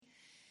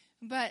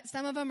but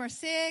some of them are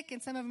sick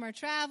and some of them are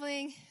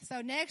traveling.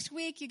 So next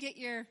week you get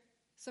your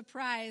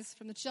surprise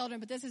from the children,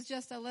 but this is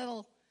just a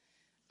little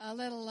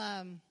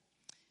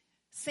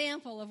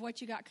sample of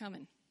what you got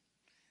coming.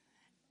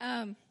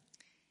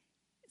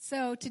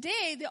 So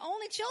today, the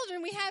only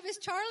children we have is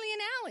Charlie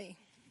and Allie.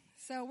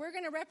 So we're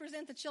going to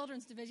represent the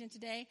children's division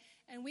today,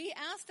 and we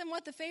asked them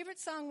what the favorite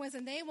song was,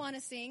 and they want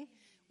to sing.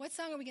 What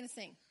song are we going to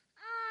sing?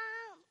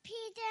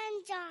 Peter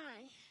and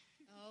John.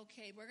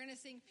 Okay, we're going to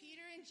sing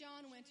Peter and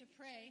John Went to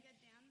Pray.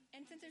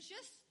 And since there's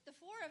just the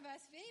four of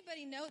us,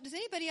 does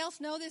anybody else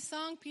know this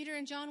song, Peter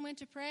and John Went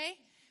to Pray?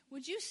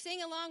 Would you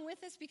sing along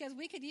with us? Because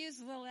we could use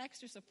a little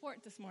extra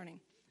support this morning.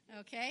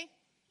 Okay?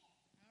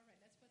 All right,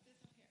 let's put this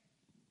up here.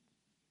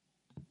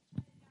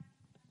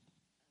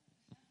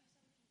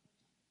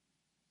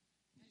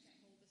 Okay,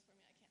 hold this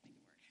for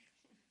me. I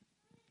can't make it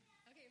work.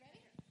 Okay, ready?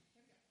 Here we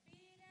go.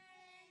 Peter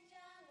and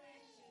John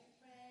went to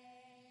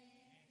pray.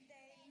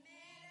 They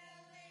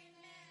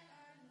met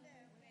on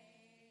their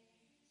way.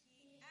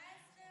 He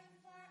asked them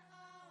for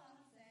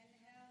alms and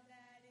held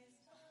at his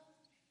home.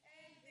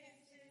 And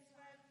this is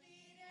what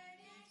Peter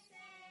did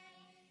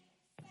say.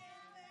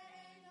 Silver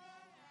and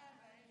gold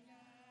have I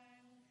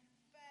none,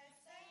 but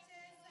such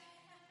as I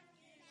have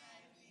give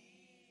I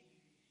thee.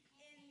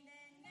 In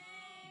the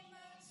name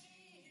of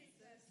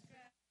Jesus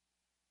Christ.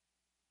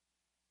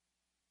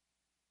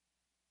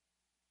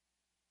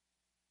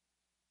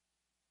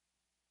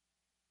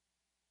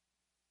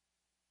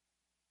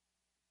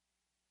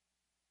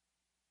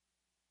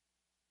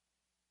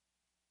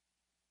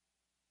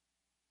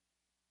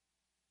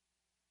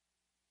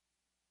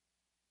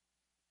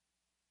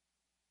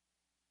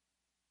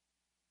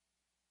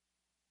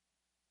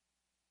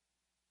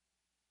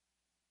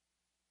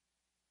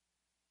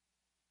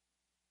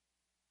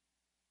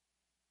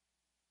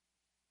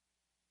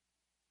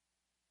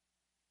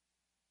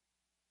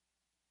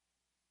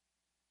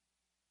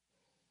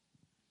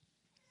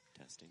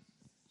 Testing.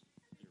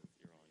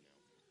 You're on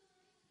now.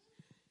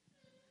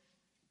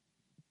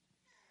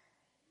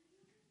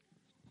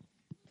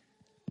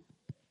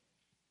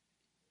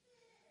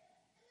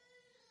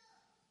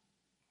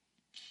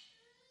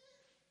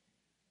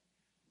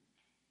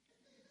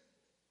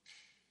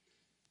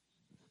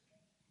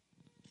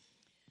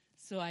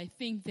 So I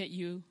think that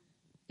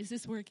is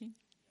this working?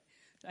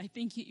 I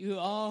think you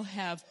all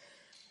have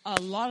a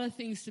lot of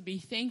things to be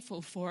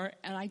thankful for,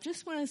 and I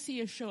just want to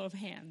see a show of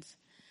hands.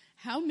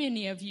 How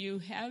many of you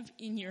have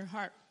in your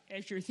heart,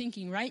 as you're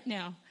thinking right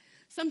now,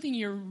 something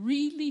you're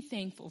really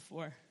thankful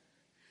for?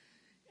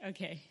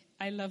 Okay,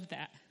 I love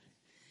that.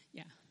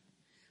 Yeah.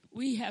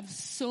 We have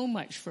so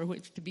much for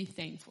which to be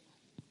thankful.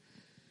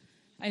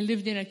 I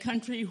lived in a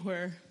country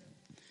where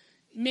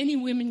many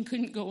women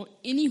couldn't go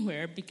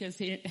anywhere because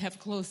they didn't have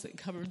clothes that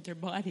covered their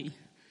body.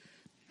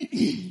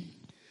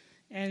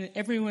 And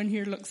everyone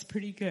here looks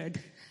pretty good.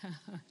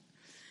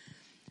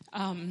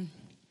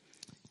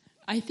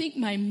 I think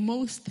my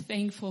most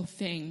thankful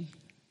thing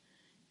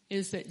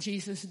is that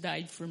Jesus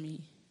died for me.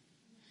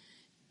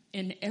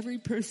 And every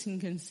person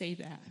can say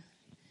that.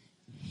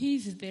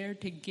 He's there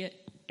to get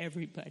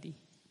everybody.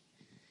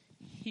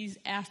 He's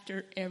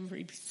after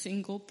every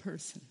single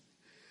person.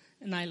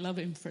 And I love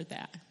him for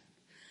that.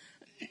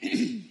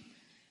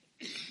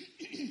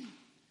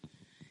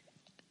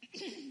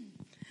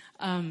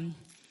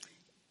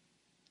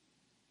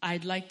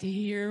 I'd like to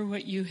hear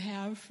what you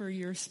have for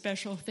your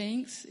special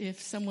thanks.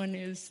 If someone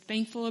is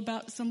thankful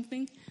about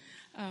something,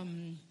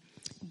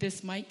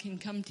 this mic can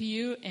come to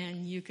you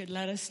and you could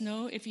let us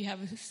know. If you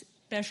have a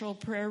special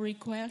prayer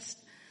request,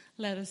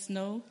 let us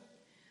know.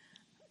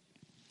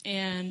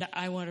 And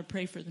I want to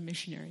pray for the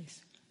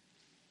missionaries.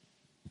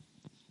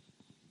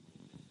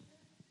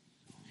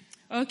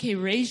 Okay,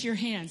 raise your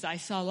hands. I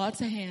saw lots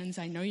of hands.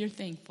 I know you're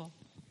thankful.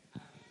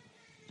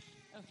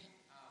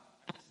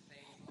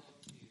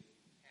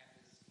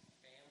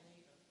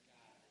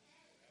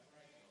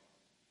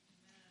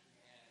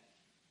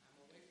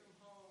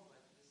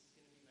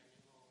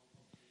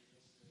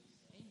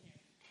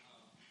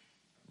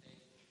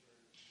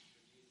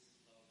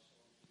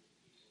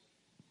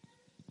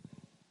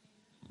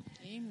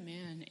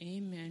 Amen.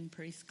 Amen.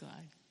 Praise God.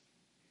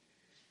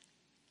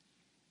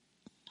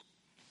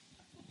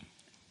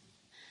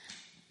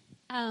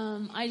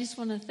 I just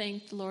want to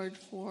thank the Lord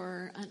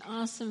for an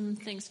awesome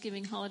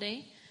Thanksgiving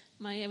holiday.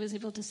 I was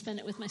able to spend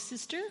it with my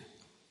sister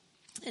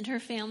and her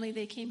family.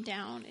 They came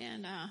down,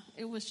 and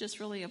it was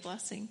just really a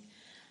blessing.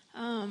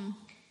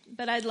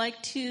 But I'd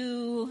like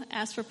to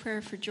ask for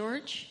prayer for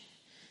George.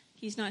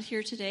 He's not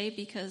here today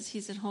because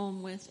he's at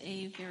home with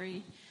a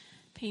very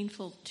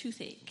painful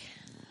toothache.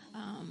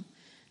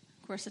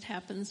 Of course, it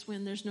happens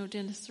when there's no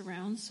dentist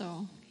around,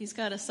 so he's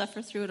got to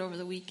suffer through it over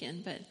the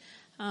weekend. But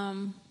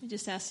we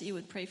just ask that you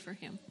would pray for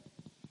him.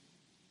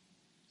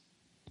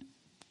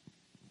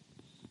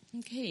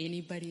 Okay,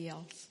 anybody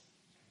else?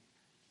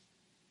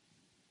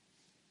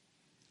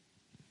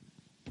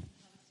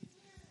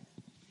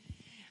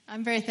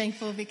 I'm very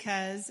thankful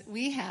because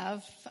we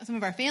have some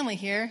of our family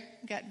here.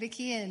 We've got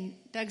Vicki and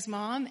Doug's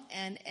mom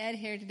and Ed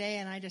here today,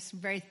 and I'm just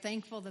very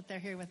thankful that they're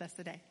here with us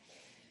today.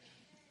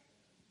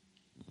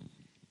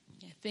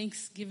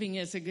 Thanksgiving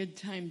is a good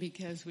time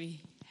because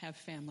we have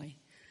family.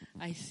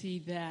 I see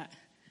that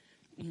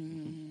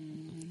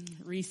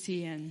Reese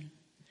and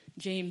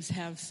James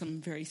have some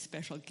very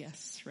special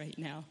guests right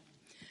now,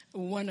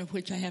 one of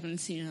which I haven't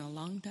seen in a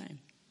long time.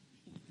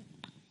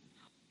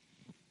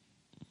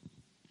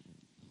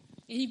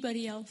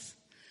 Anybody else?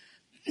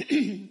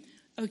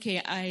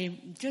 Okay, I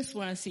just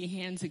want to see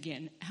hands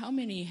again. How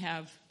many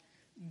have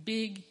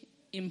big,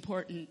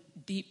 important,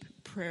 deep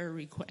prayer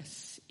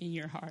requests in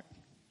your heart?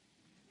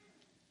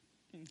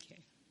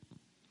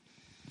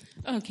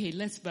 Okay,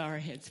 let's bow our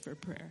heads for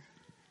prayer.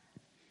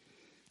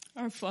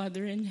 Our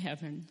Father in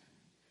heaven,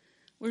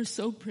 we're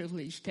so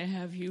privileged to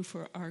have you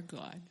for our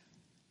God.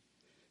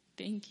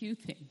 Thank you,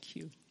 thank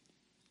you.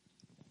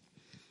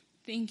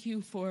 Thank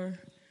you for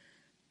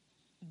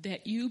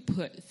that you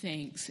put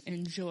thanks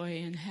and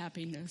joy and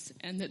happiness,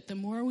 and that the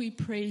more we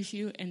praise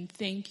you and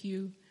thank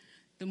you,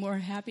 the more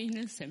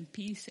happiness and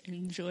peace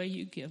and joy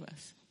you give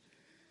us.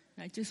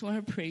 I just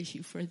want to praise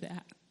you for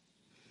that.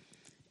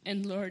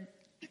 And Lord,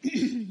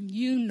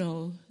 you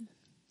know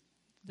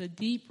the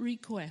deep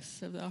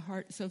requests of the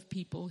hearts of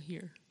people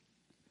here.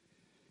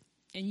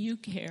 And you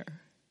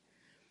care.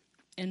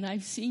 And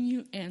I've seen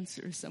you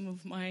answer some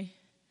of my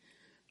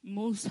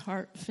most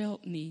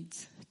heartfelt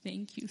needs.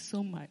 Thank you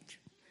so much.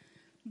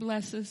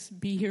 Bless us,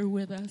 be here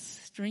with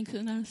us,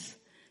 strengthen us,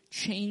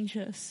 change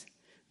us,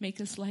 make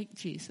us like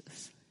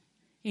Jesus.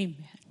 Amen.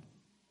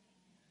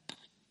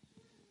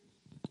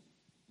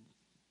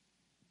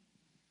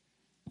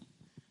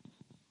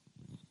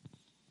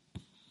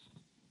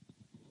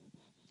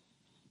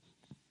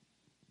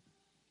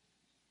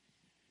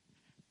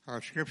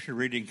 Our scripture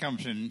reading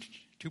comes in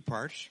two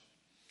parts.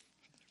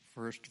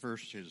 First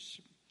verse is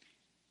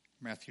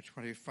Matthew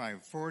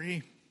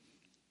 25:40.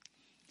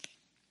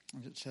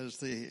 It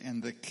says,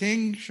 "And the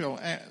king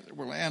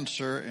will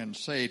answer and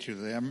say to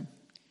them,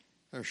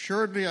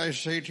 Assuredly I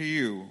say to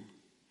you,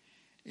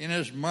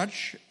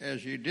 inasmuch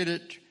as you did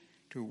it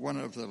to one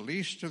of the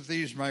least of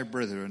these my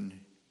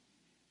brethren,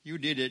 you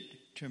did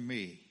it to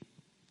me."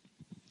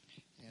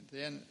 And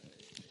then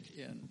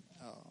in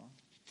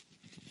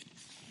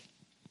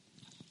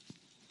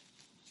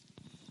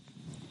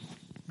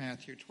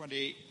Matthew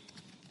 28,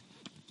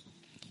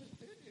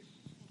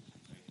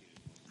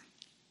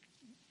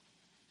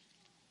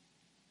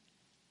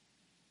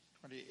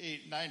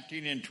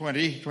 19 and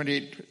 20,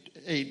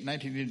 28,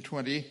 19 and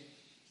 20,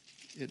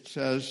 it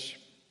says,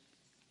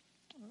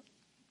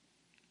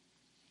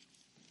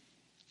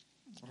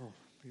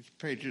 these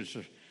pages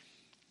of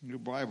New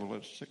Bible,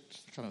 let's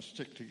kind of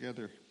stick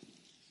together.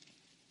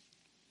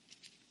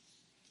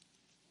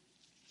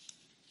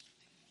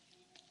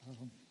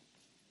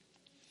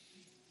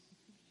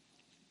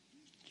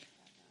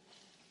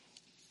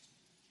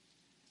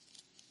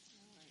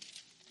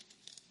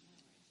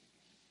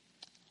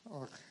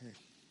 Okay.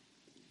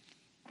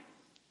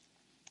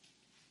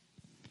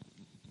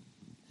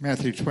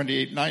 Matthew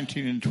 28,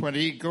 19 and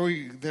 20. "Go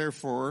ye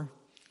therefore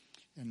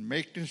and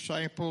make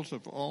disciples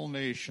of all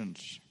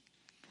nations,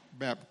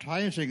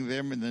 baptizing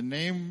them in the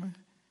name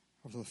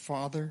of the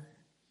Father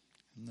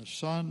and the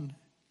Son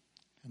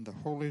and the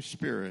Holy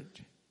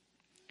Spirit,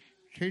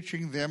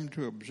 teaching them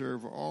to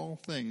observe all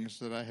things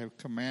that I have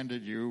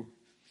commanded you.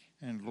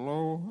 And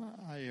lo,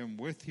 I am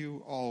with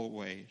you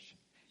always,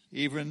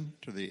 even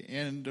to the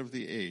end of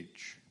the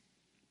age."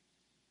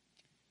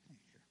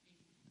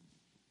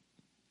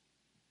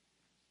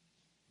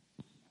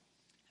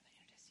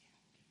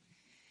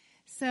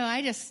 So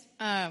I just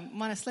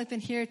want to slip in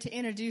here to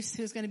introduce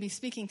who's going to be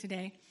speaking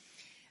today.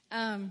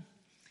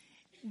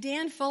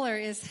 Dan Fuller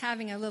is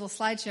having a little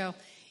slideshow.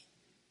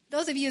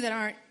 Those of you that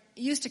aren't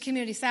used to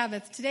Community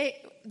Sabbath,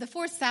 today, the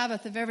fourth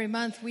Sabbath of every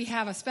month, we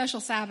have a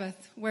special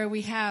Sabbath where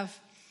we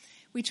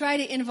try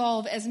to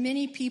involve as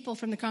many people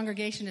from the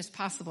congregation as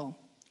possible.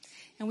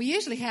 And we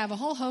usually have a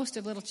whole host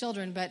of little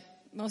children, but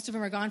most of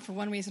them are gone for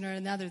one reason or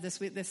another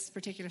this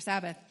particular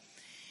Sabbath.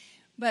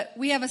 But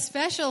we have a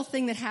special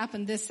thing that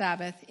happened this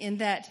Sabbath in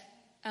that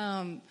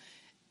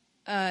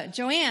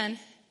Joanne,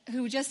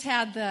 who just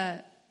had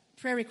the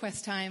prayer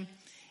request time,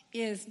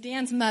 is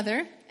Dan's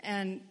mother,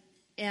 and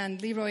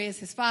Leroy is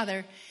his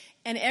father.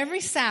 And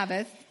every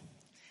Sabbath,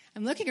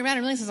 I'm looking around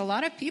and realize there's a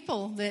lot of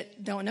people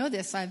that don't know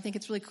this, so I think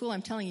it's really cool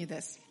I'm telling you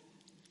this.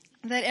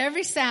 That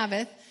every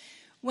Sabbath,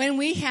 when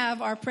we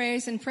have our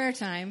prayers and prayer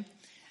time,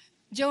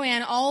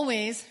 Joanne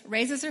always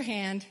raises her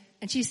hand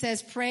and she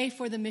says, "Pray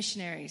for the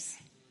missionaries."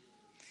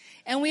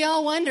 And we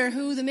all wonder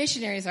who the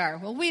missionaries are.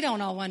 Well, we don't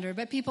all wonder,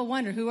 but people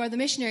wonder who are the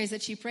missionaries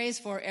that she prays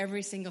for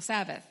every single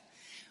Sabbath.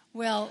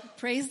 Well,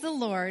 praise the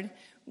Lord,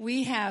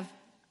 we have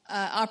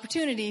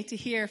opportunity to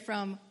hear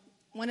from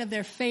one of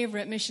their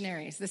favorite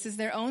missionaries. This is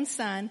their own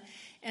son.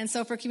 And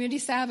so for Community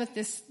Sabbath,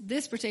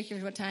 this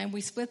particular time,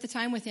 we split the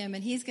time with him,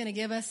 and he's going to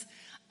give us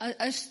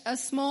a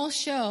small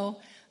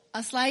show, a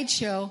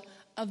slideshow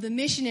of the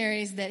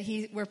missionaries that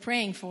we're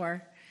praying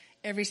for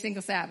every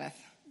single Sabbath.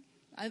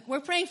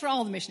 We're praying for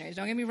all the missionaries,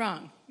 don't get me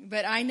wrong.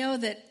 But I know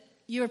that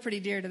you are pretty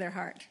dear to their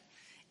heart.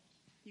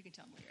 You can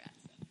tell them where you're at.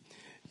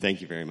 Thank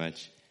you very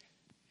much.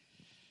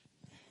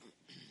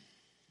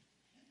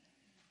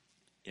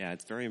 Yeah,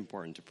 it's very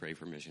important to pray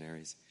for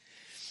missionaries,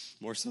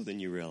 more so than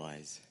you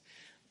realize.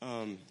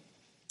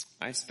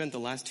 I spent the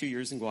last 2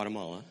 years in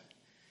Guatemala,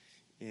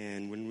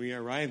 and when we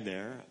arrived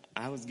there,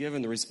 I was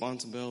given the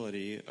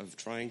responsibility of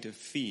trying to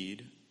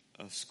feed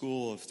a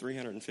school of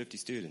 350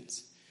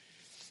 students.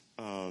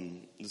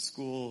 The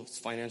school's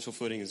financial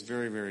footing is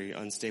very, very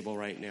unstable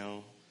right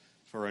now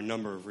for a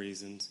number of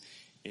reasons,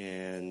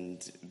 and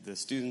the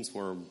students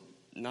were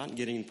not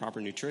getting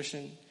proper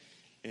nutrition,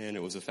 and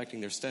it was affecting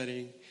their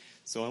studying.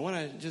 So I want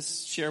to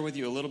just share with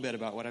you a little bit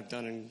about what I've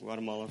done in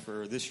Guatemala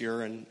for this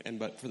year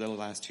but for the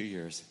last 2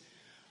 years.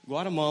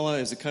 Guatemala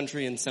is a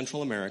country in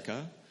Central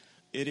America.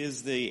 It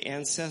is the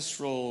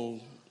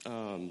ancestral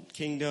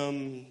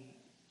kingdom,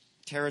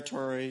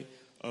 territory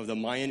of the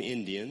Mayan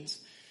Indians.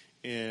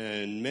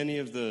 And many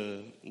of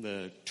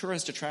the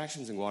tourist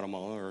attractions in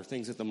Guatemala are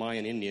things that the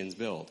Mayan Indians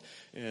built.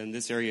 And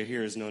this area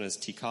here is known as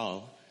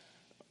Tikal.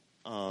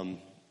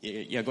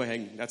 Yeah, go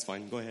ahead. That's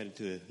fine. Go ahead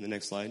to the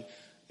next slide.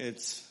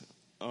 It's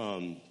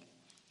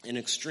an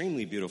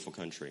extremely beautiful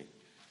country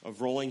of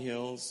rolling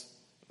hills,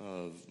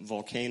 of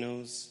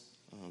volcanoes,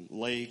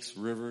 lakes,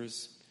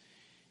 rivers.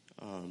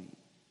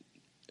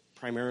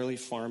 Primarily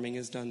farming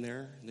is done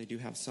there. They do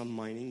have some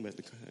mining, but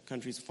the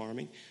country's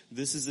farming.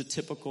 This is a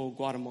typical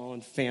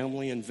Guatemalan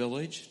family and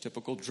village,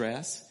 typical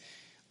dress.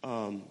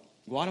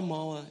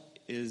 Guatemala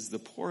is the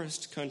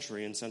poorest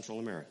country in Central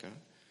America,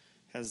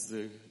 has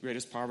the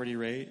greatest poverty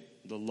rate,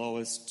 the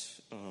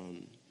lowest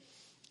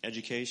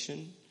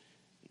education,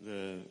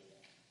 the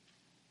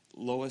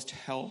lowest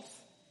health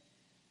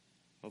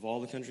of all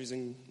the countries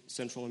in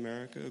Central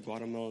America.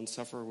 Guatemalans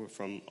suffer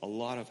from a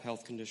lot of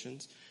health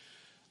conditions.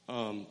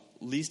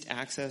 Least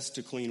access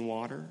to clean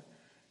water.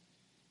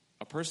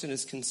 A person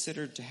is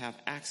considered to have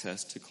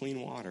access to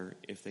clean water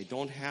if they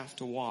don't have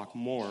to walk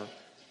more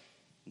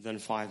than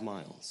 5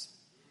 miles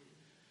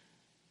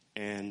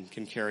and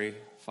can carry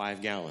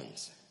 5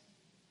 gallons.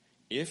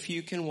 If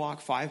you can walk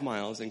 5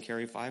 miles and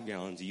carry 5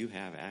 gallons, you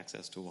have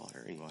access to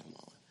water in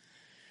Guatemala.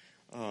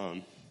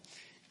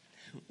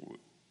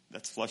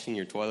 That's flushing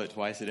your toilet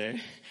twice a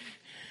day,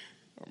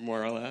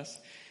 more or less.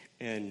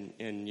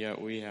 And yet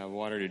we have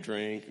water to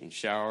drink and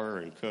shower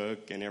and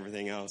cook and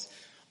everything else.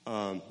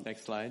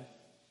 Next slide.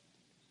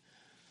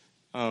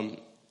 When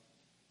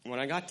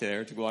I got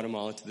there to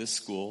Guatemala, to this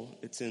school,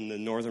 it's in the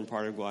northern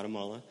part of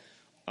Guatemala,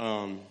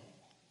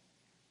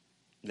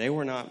 they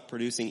were not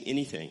producing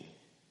anything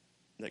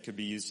that could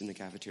be used in the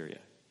cafeteria.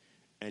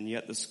 And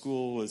yet the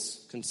school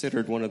was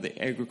considered one of the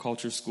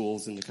agriculture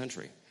schools in the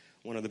country,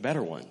 one of the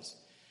better ones.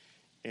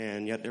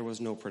 And yet there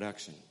was no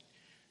production.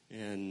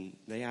 And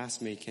they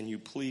asked me, can you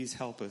please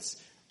help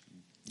us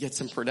get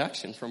some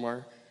production from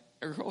our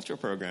agriculture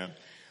program?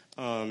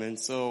 And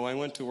so I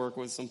went to work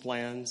with some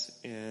plans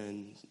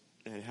and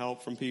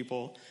help from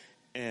people,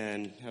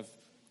 and have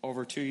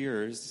over 2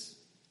 years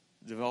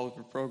developed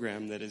a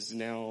program that is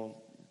now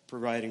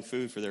providing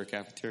food for their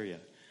cafeteria.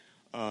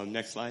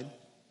 Next slide.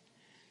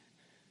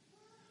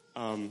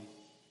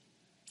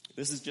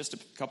 This is just a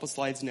couple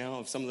slides now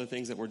of some of the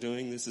things that we're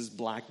doing. This is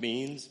black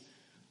beans.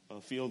 A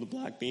field of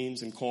black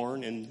beans and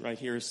corn, and right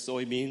here is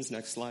soybeans.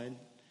 Next slide.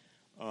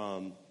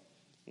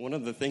 One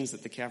of the things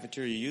that the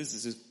cafeteria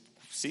uses is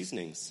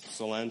seasonings,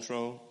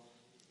 cilantro,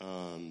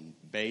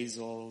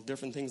 basil,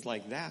 different things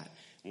like that.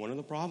 One of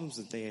the problems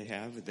that they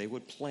have, they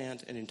would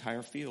plant an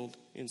entire field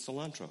in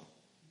cilantro.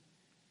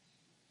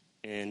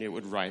 And it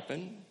would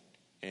ripen,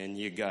 and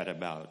you got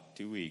about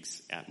 2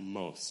 weeks at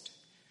most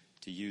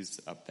to use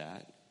up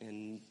that.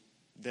 And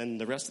then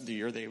the rest of the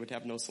year, they would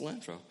have no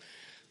cilantro.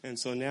 And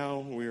so now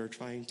we are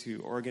trying to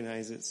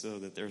organize it so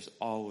that there's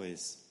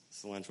always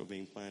cilantro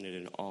being planted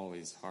and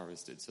always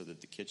harvested, so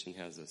that the kitchen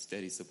has a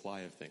steady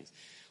supply of things,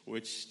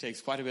 which takes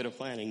quite a bit of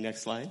planning.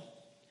 Next slide.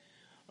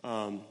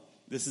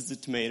 This is the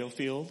tomato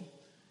field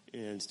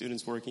and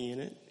students working in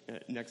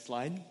it. Next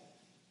slide.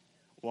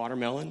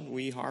 Watermelon.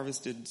 We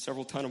harvested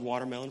several tons of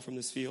watermelon from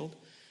this field.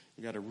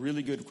 We got a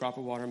really good crop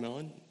of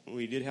watermelon.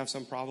 We did have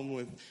some problem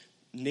with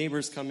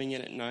neighbors coming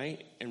in at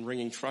night and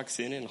bringing trucks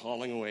in and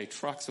hauling away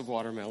trucks of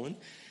watermelon.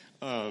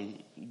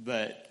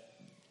 But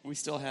we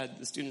still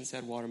the students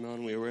had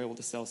watermelon. We were able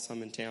to sell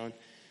some in town.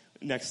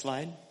 Next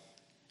slide.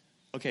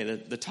 Okay,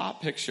 the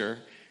top picture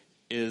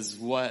is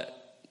what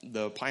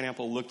the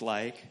pineapple looked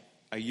like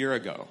a year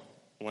ago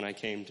when I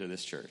came to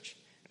this church.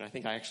 And I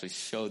think I actually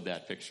showed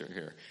that picture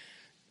here.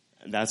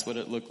 And that's what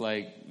it looked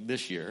like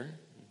this year.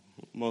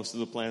 Most of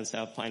the plants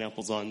have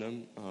pineapples on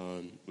them.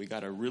 We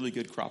got a really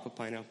good crop of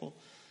pineapple.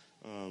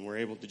 We're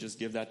able to just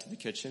give that to the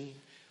kitchen.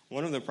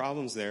 One of the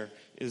problems there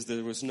is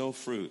there was no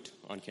fruit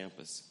on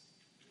campus.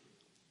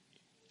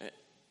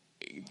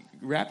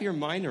 Wrap your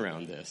mind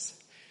around this.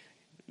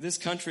 This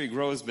country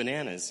grows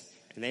bananas,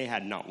 and they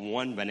had not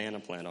one banana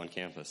plant on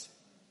campus.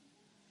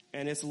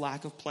 And it's a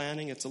lack of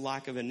planning. It's a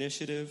lack of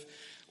initiative.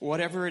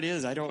 Whatever it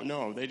is, I don't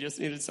know. They just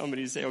needed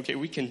somebody to say, okay,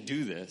 we can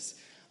do this.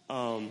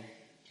 The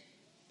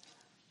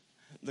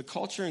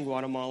culture in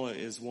Guatemala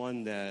is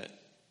one that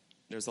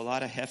there's a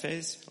lot of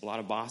jefes, a lot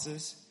of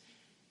bosses,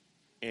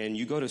 and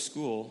you go to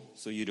school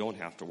so you don't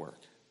have to work.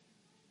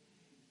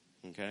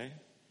 Okay?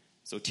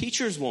 So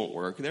teachers won't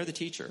work. They're the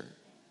teacher.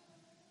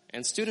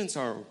 And students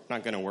are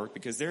not going to work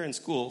because they're in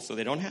school, so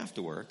they don't have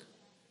to work.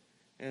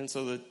 And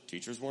so the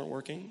teachers weren't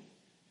working,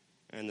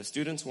 and the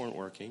students weren't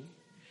working.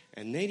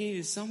 And they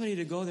needed somebody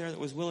to go there that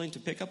was willing to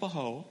pick up a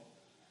hoe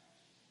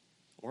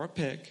or a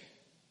pick,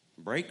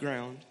 break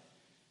ground,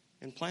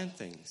 and plant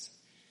things.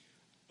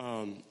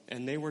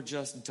 And they were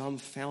just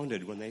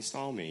dumbfounded when they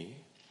saw me,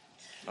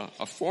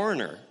 a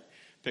foreigner,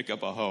 pick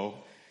up a hoe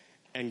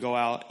and go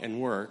out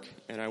and work.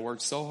 And I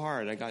worked so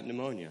hard, I got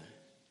pneumonia.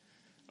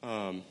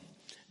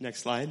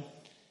 Next slide.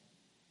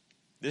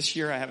 This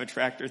year I have a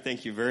tractor.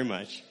 Thank you very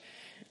much.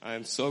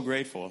 I'm so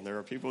grateful. There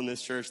are people in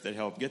this church that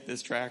helped get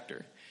this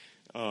tractor.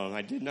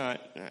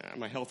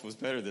 My health was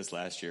better this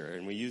last year,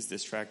 and we used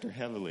this tractor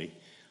heavily.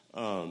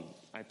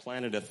 I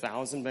planted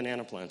 1,000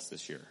 banana plants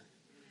this year,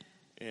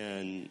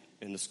 and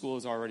the school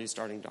is already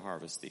starting to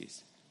harvest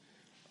these.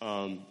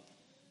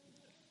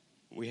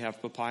 We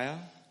have papaya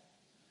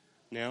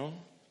now,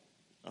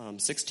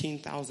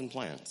 16,000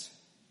 plants,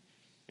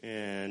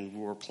 and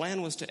our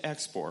plan was to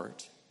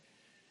export.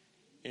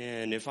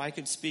 And if I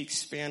could speak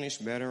Spanish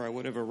better, I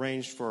would have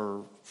arranged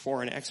for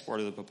an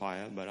export of the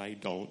papaya, but I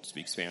don't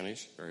speak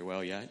Spanish very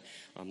well yet.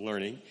 I'm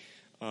learning.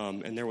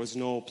 And there was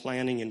no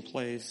planning in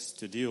place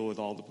to deal with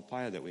all the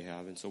papaya that we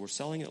have. And so we're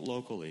selling it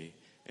locally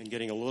and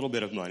getting a little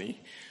bit of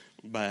money,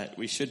 but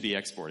we should be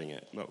exporting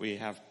it. But we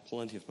have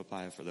plenty of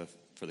papaya for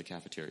the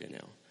cafeteria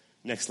now.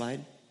 Next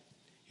slide.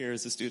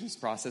 Here's the students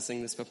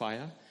processing this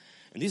papaya.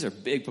 And these are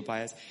big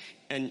papayas.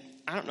 And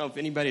I don't know if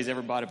anybody's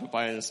ever bought a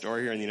papaya in a store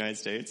here in the United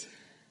States.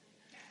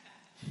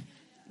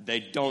 They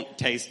don't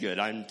taste good.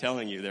 I'm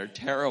telling you, they're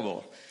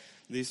terrible.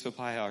 These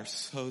papaya are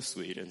so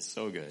sweet and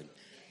so good.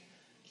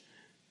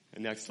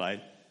 And next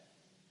slide.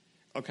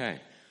 Okay.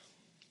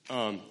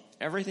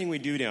 Everything we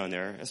do down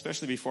there,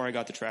 especially before I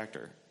got the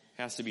tractor,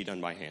 has to be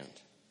done by hand.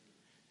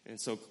 And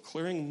so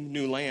clearing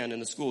new land,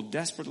 and the school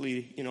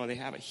desperately, they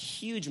have a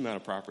huge amount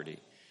of property.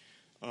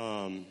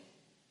 Let's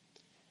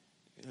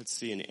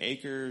see, in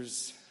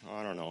acres,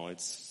 I don't know,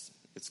 it's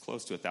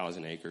close to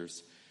 1,000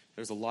 acres.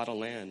 There's a lot of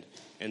land.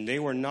 And they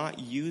were not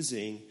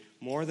using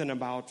more than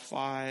about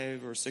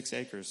 5 or 6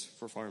 acres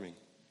for farming.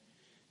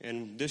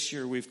 And this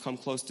year we've come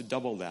close to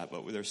double that,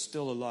 but there's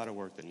still a lot of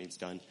work that needs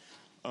done.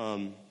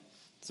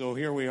 So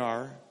here we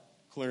are,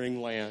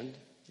 clearing land.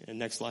 And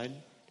next slide.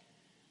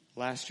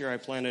 Last year I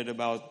planted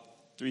about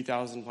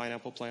 3,000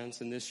 pineapple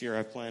plants, and this year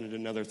I planted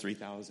another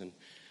 3,000.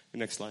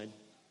 Next slide.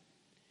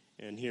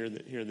 And here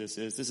this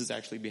is. This is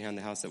actually behind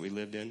the house that we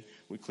lived in.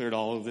 We cleared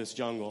all of this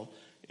jungle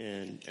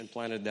and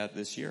planted that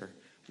this year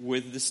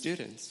with the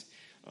students.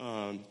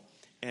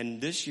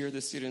 And this year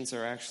the students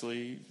are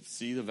actually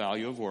see the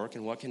value of work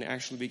and what can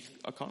actually be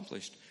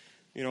accomplished.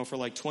 For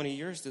like 20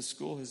 years, this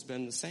school has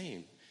been the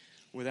same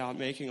without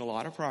making a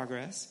lot of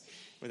progress,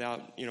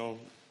 without,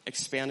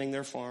 expanding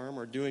their farm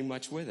or doing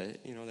much with it.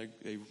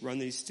 They run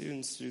these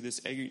students through this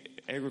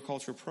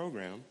agriculture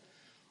program,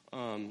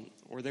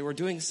 or they were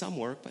doing some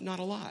work, but not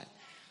a lot.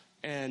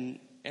 And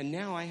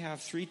now I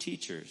have 3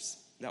 teachers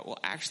that will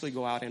actually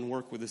go out and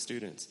work with the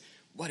students.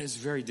 What is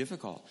very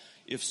difficult.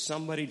 If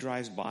somebody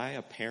drives by,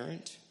 a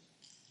parent,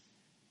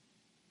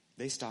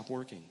 they stop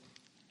working.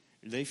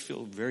 They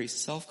feel very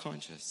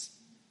self-conscious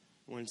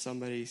when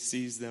somebody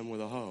sees them with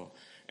a hoe.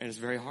 And it's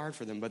very hard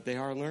for them, but they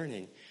are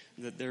learning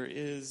that there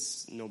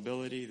is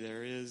nobility,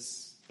 there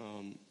is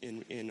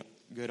in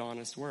good,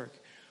 honest work.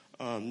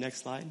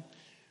 Next slide.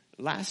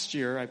 Last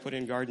year, I put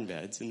in garden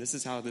beds, and this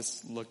is how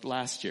this looked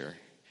last year.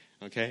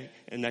 Okay?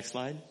 And next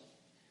slide.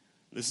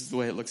 This is the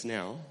way it looks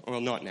now.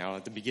 Well, not now,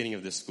 at the beginning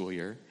of this school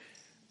year.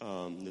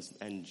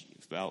 And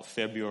about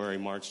February,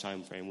 March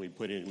time frame,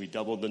 we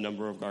doubled the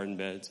number of garden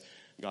beds,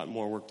 got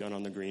more work done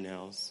on the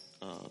greenhouse.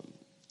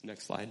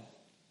 Next slide.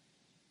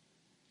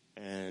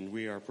 And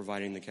we are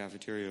providing the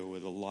cafeteria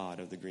with a lot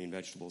of the green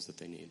vegetables that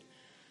they need.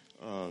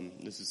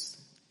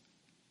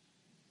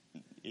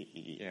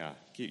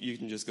 You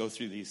can just go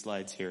through these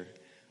slides here.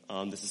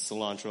 This is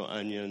cilantro,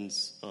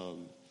 onions,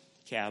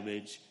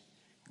 cabbage,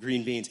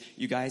 green beans.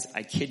 You guys,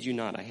 I kid you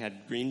not, I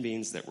had green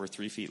beans that were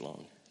 3 feet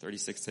long,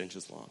 36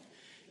 inches long.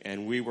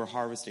 And we were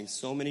harvesting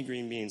so many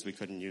green beans we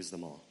couldn't use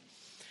them all.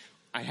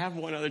 I have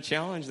one other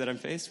challenge that I'm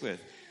faced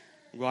with.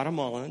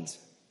 Guatemalans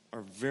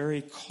are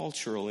very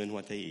cultural in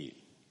what they eat.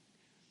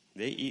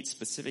 They eat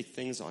specific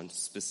things on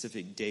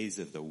specific days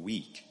of the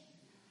week.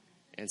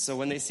 And so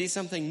when they see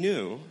something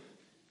new,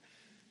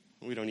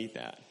 we don't eat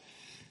that.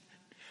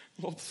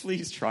 Well,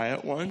 please try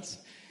it once.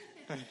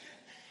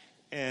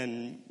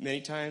 And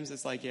many times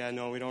it's like, we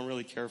don't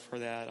really care for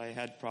that. I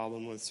had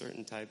problem with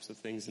certain types of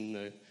things in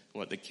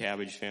the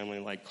cabbage family,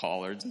 like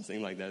collards and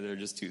things like that. They're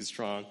just too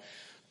strong.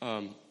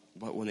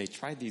 But when they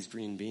tried these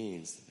green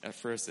beans, at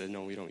first they said,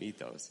 no, we don't eat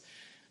those.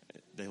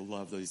 They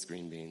love these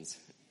green beans.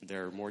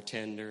 They're more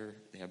tender.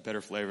 They have better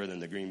flavor than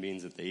the green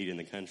beans that they eat in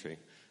the country.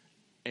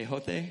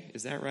 Ejote,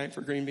 is that right for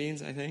green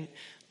beans, I think?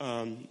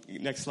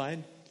 Next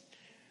slide.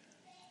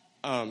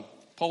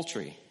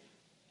 Poultry.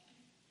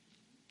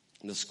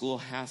 The school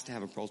has to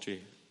have a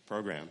poultry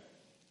program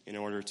in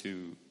order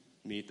to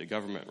meet the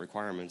government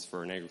requirements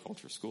for an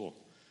agriculture school.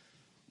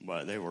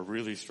 But they were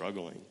really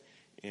struggling.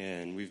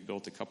 And we've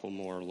built a couple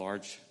more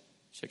large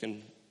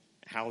chicken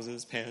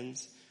houses,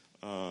 pens.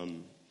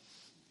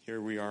 Here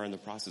we are in the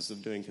process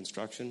of doing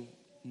construction.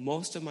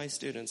 Most of my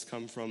students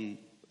come from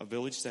a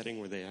village setting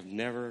where they have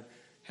never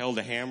held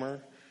a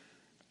hammer,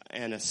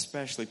 and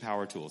especially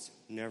power tools.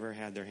 Never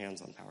had their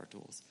hands on power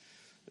tools.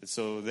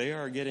 So they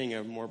are getting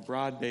a more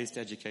broad-based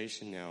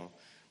education now,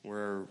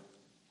 where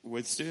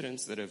with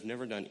students that have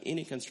never done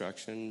any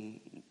construction,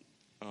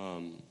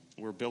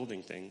 we're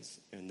building things,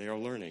 and they are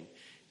learning.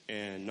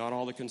 And not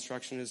all the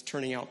construction is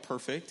turning out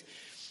perfect.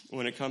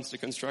 When it comes to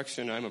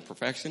construction, I'm a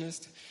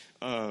perfectionist,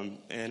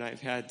 and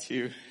I've had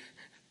to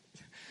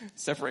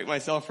separate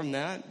myself from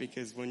that,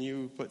 because when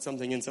you put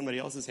something in somebody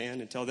else's hand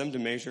and tell them to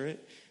measure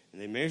it,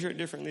 and they measure it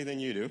differently than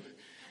you do,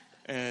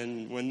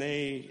 and when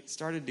they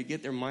started to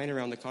get their mind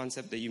around the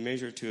concept that you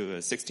measure to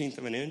a 1/16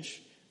 of an inch,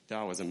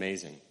 that was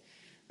amazing.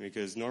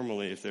 Because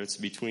normally if it's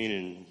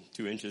between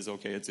 2 inches,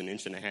 okay, it's 1.5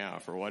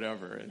 inches or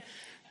whatever.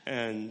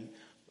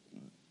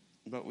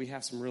 But we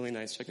have some really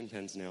nice chicken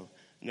pens now.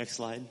 Next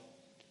slide.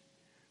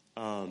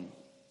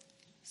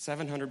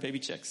 700 baby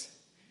chicks.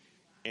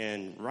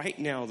 And right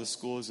now the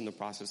school is in the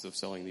process of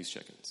selling these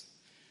chickens.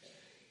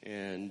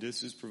 And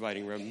this is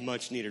providing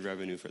much needed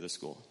revenue for the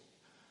school.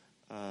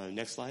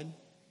 Next slide.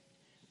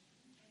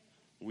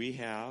 We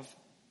have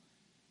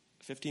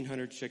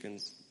 1,500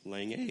 chickens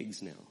laying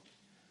eggs now.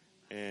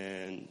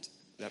 And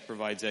that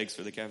provides eggs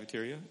for the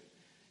cafeteria.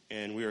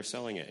 And we are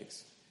selling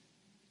eggs.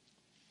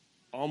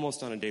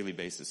 Almost on a daily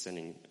basis,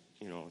 sending,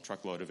 a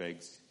truckload of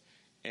eggs.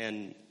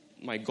 And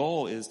my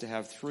goal is to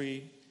have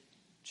 3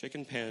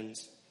 chicken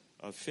pens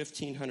of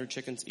 1,500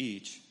 chickens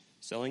each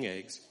selling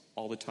eggs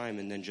all the time,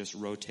 and then just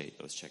rotate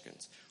those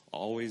chickens.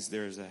 Always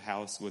there's a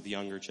house with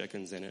younger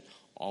chickens in it.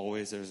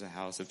 Always there's a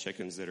house of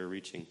chickens that are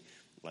reaching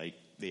like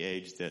the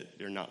age that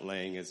they're not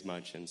laying as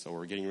much, and so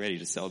we're getting ready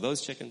to sell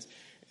those chickens.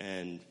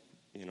 And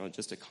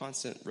just a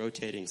constant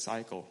rotating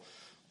cycle.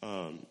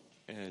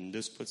 And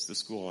this puts the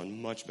school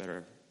on much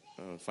better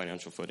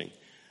financial footing.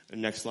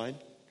 Next slide.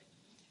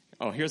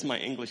 Oh, here's my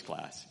English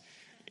class.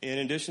 In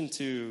addition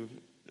to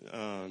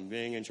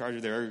being in charge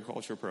of their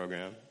agriculture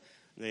program,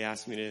 they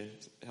asked me to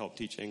help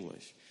teach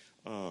English.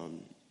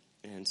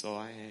 And so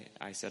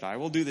I said, I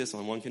will do this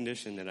on one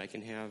condition, that I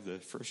can have the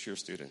first-year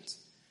students.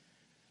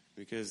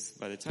 Because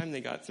by the time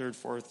they got third,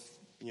 fourth,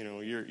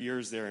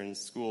 years there in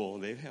school,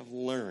 they have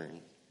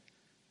learned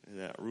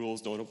that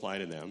rules don't apply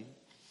to them.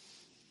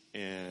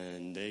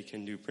 And they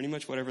can do pretty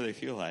much whatever they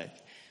feel like.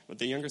 But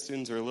the younger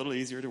students are a little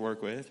easier to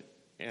work with.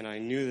 And I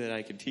knew that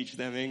I could teach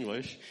them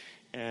English.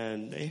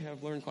 And they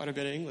have learned quite a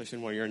bit of English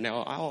in 1 year.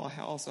 Now, I'll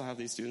also have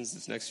these students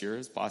this next year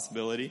as a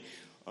possibility.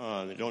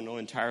 I don't know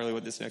entirely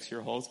what this next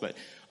year holds. But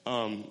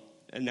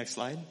next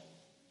slide.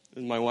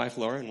 My wife,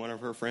 Laura, and one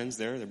of her friends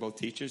there. They're both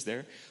teachers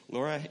there.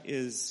 Laura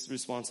is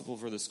responsible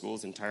for the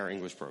school's entire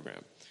English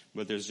program.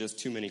 But there's just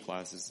too many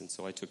classes. And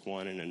so I took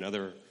one, and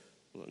another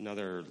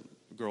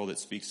girl that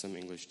speaks some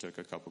English took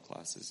a couple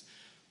classes.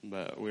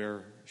 But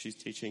she's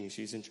teaching,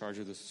 she's in charge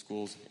of the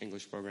school's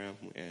English program,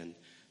 and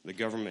the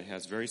government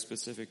has very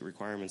specific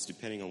requirements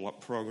depending on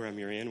what program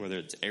you're in, whether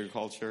it's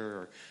agriculture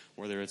or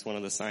whether it's one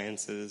of the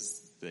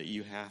sciences, that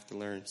you have to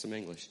learn some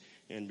English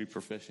and be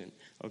proficient.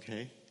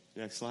 Okay,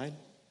 next slide.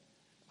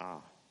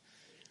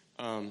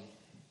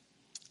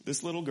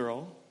 This little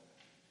girl,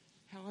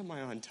 how am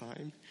I on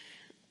time?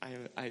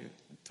 I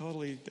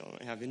totally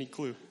don't have any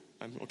clue.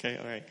 I'm okay,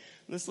 all right.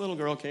 This little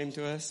girl came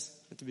to us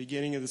at the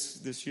beginning of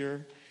this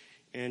year,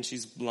 and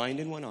she's blind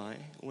in one eye.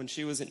 When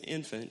she was an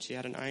infant, she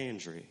had an eye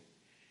injury.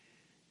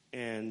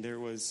 And there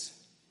was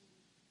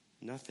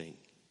nothing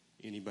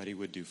anybody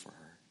would do for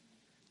her.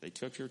 They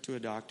took her to a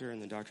doctor,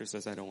 and the doctor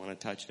says, I don't want to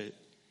touch it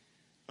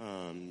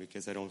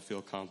because I don't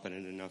feel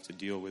competent enough to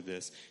deal with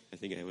this. I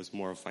think it was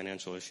more a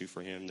financial issue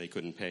for him. They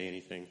couldn't pay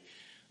anything.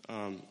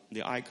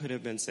 The eye could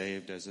have been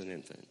saved as an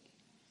infant,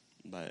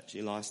 but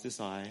she lost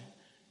this eye,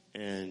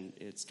 and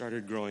it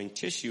started growing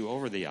tissue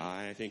over the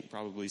eye. I think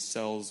probably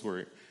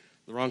the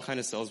wrong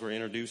kind of cells were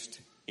introduced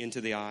into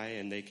the eye,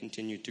 and they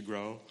continued to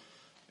grow,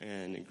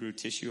 and it grew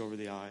tissue over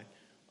the eye.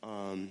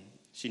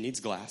 She needs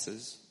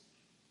glasses.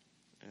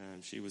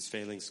 She was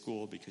failing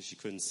school because she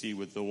couldn't see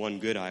with the one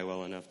good eye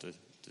well enough to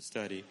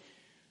study.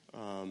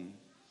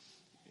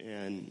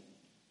 And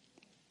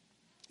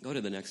go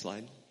to the next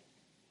slide.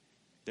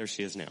 There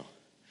she is now.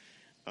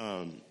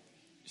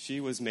 She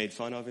was made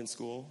fun of in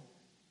school.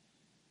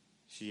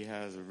 She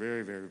has a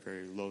very, very,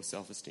 very low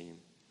self-esteem.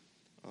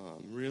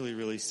 Really,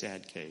 really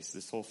sad case.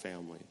 This whole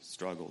family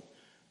struggled.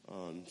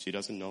 She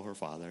doesn't know her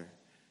father.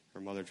 Her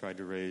mother tried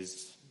to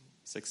raise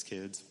 6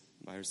 kids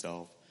by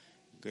herself.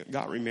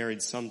 Got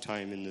remarried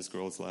sometime in this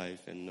girl's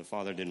life, and the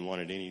father didn't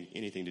want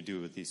anything to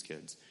do with these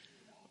kids.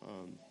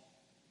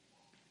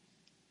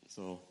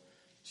 So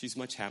she's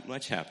much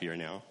happier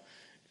now,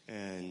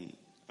 and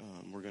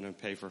we're going to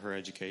pay for her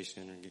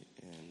education,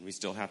 and we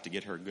still have to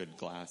get her good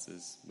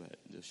glasses, but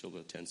she'll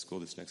attend school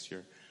this next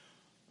year.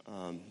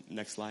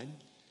 Next slide.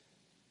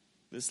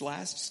 This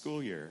last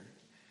school year,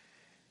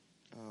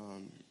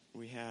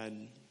 we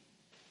had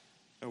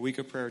a week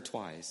of prayer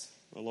twice.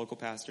 A local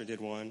pastor did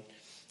one,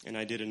 and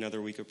I did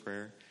another week of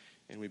prayer,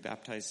 and we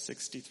baptized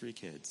 63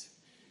 kids.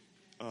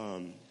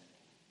 And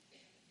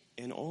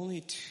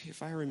only,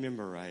 if I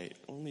remember right,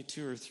 only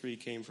 2 or 3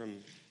 came from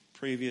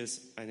previous.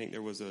 I think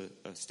there was a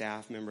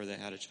staff member that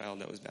had a child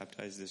that was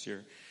baptized this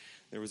year.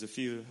 There was a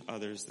few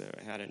others that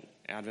had an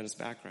Adventist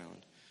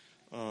background.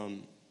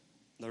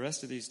 The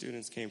rest of these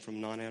students came from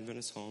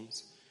non-Adventist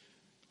homes,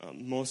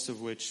 most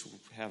of which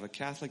have a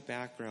Catholic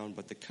background,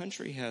 but the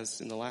country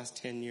has, in the last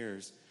 10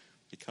 years,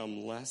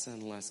 become less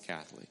and less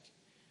Catholic.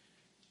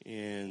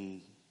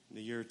 In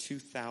the year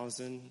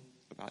 2000,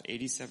 about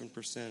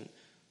 87%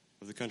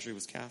 of the country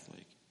was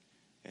Catholic,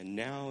 and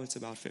now it's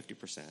about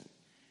 50%.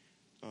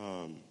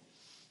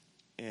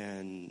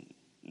 And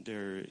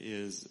there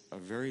is a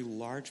very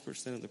large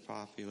percent of the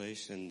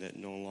population that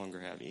no longer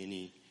have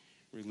any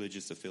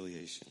religious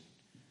affiliation.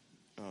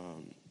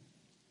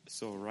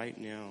 So right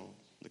now,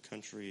 the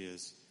country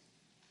is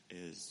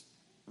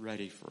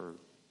ready for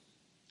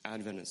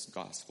Adventist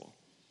gospel.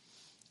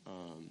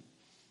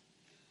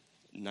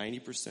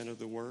 90% of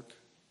the work,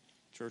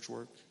 church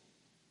work,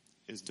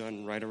 is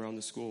done right around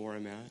the school where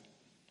I'm at.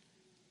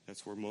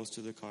 That's where most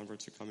of the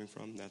converts are coming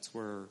from. That's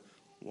where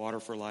Water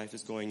for Life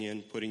is going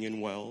in, putting in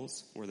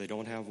wells where they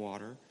don't have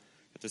water.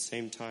 At the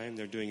same time,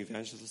 they're doing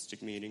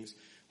evangelistic meetings,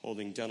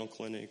 holding dental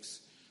clinics,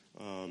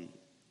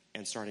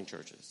 and starting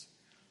churches.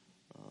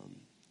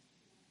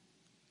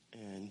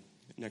 And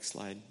next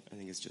slide, I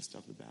think, is just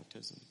of the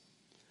baptism.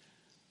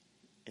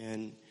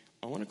 And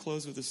I want to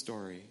close with a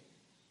story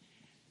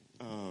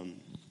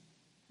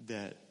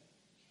that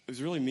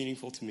was really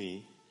meaningful to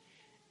me.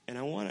 And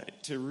I want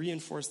to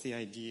reinforce the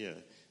idea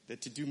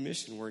that to do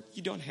mission work,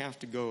 you don't have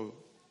to go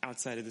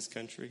outside of this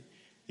country.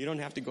 You don't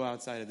have to go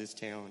outside of this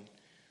town.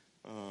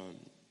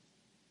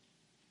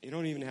 You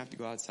don't even have to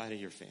go outside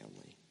of your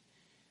family.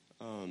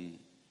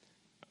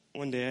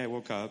 One day I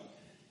woke up.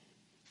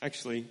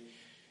 Actually,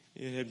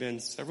 it had been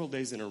several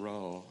days in a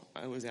row.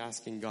 I was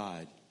asking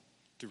God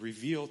to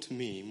reveal to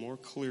me more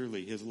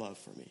clearly his love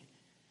for me.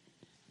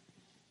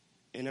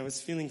 And I was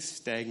feeling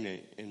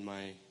stagnant in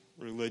my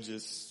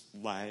religious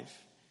life.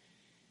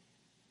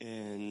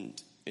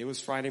 And it was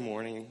Friday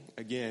morning.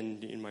 Again,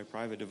 in my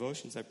private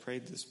devotions, I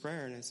prayed this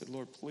prayer, and I said,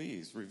 Lord,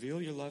 please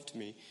reveal your love to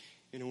me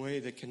in a way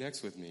that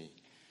connects with me.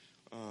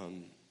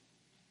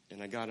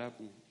 And I got up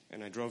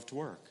and I drove to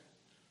work.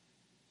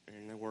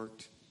 And I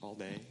worked all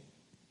day.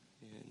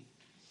 And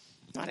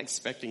not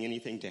expecting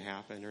anything to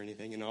happen or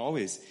anything. And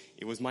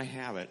it was my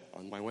habit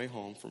on my way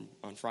home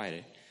on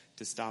Friday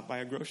to stop by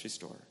a grocery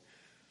store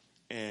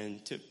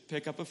and to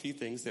pick up a few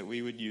things that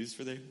we would use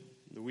for the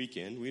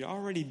weekend. We'd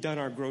already done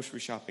our grocery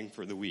shopping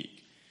for the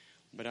week.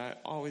 But I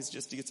always,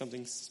 just to get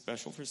something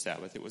special for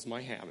Sabbath, it was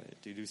my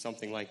habit to do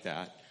something like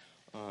that,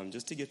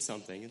 just to get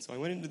something. And so I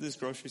went into this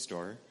grocery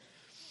store,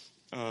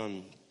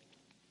 and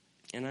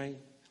I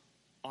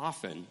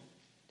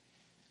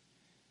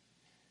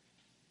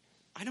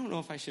don't know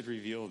if I should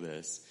reveal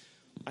this.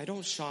 I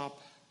don't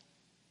shop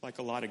like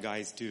a lot of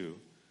guys do,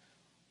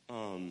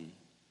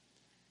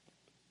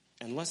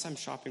 unless I'm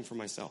shopping for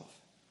myself.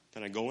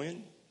 Then I go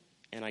in,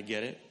 and I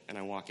get it, and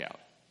I walk out.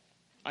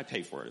 I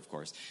pay for it, of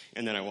course,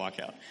 and then I walk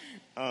out.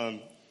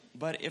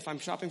 But if I'm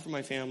shopping for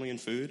my family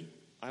and food,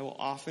 I will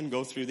often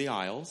go through the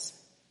aisles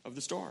of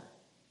the store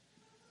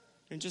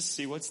and just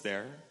see what's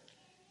there.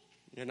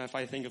 And if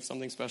I think of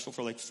something special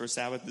for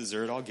Sabbath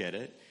dessert, I'll get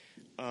it.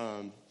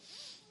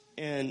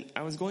 And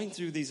I was going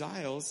through these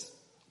aisles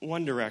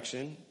one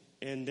direction,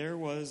 and there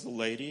was a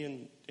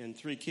lady and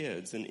 3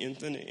 kids, an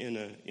infant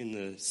in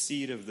the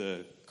seat of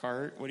the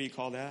cart. What do you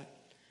call that?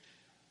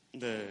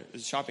 The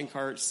shopping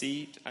cart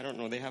seat. I don't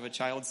know. They have a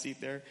child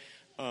seat there.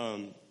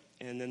 And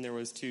then there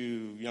was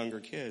 2 younger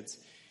kids.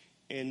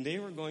 And they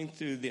were going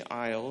through the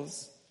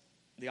aisles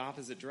the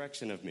opposite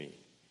direction of me.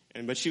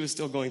 But she was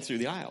still going through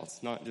the aisles,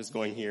 not just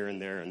going here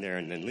and there and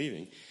then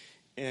leaving.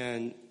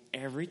 And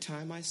every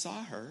time I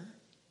saw her,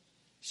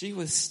 she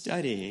was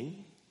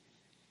studying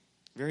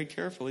very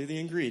carefully the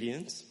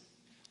ingredients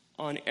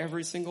on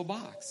every single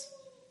box.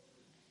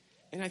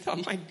 And I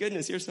thought, my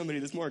goodness, here's somebody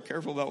that's more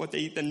careful about what they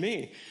eat than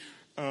me.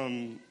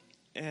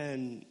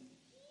 And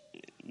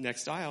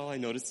next aisle, I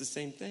noticed the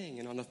same thing.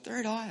 And on the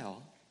 3rd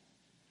aisle,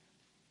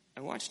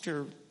 I watched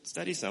her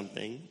study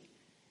something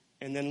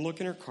and then look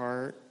in her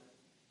cart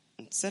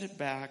and set it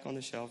back on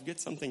the shelf, get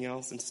something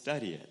else and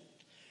study it.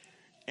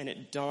 And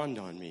it dawned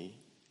on me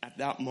at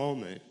that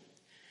moment,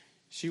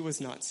 she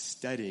was not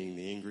studying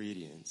the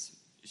ingredients.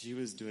 She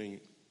was doing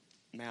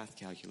math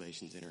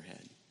calculations in her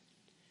head.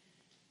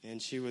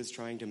 And she was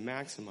trying to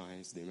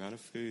maximize the amount of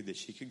food that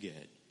she could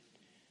get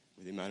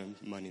with the amount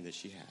of money that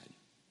she had.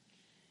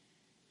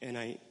 And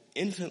I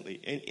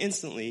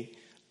instantly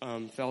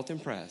felt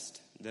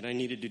impressed that I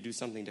needed to do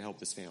something to help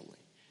this family.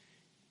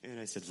 And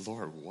I said,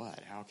 Lord, what?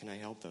 How can I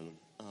help them?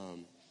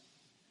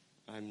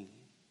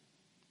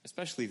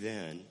 Especially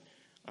then,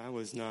 I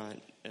was not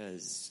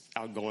as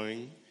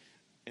outgoing,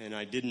 and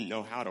I didn't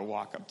know how to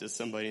walk up to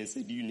somebody and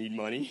say, do you need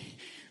money?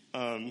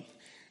 And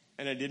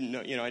And I didn't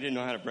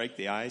know how to break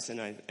the ice.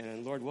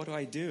 And Lord, what do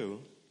I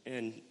do?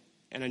 And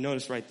I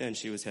noticed right then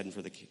she was heading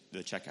for the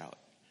checkout.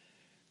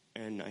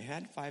 And I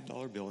had a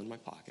 $5 bill in my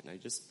pocket, and I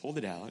just pulled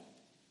it out,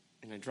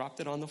 and I dropped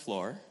it on the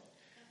floor,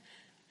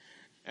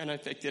 and I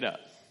picked it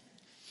up.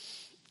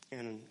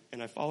 And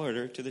I followed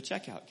her to the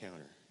checkout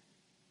counter.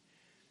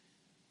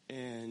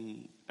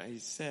 And I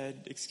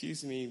said,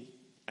 excuse me,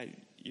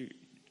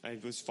 I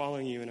was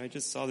following you, and I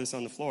just saw this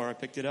on the floor. I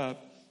picked it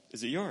up.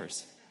 Is it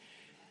yours?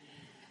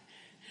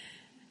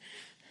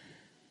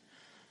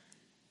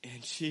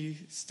 And she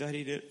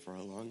studied it for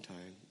a long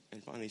time.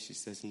 And finally she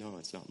says, no,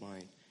 it's not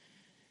mine.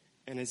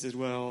 And I said,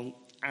 well,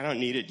 I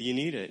don't need it. Do you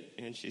need it?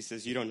 And she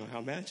says, you don't know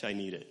how much I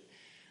need it.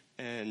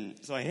 And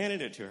so I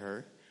handed it to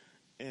her.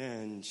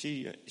 And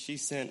she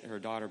sent her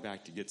daughter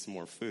back to get some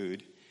more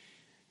food.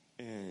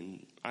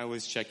 And I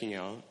was checking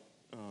out.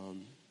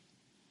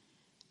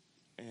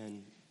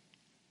 And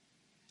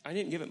I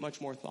didn't give it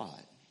much more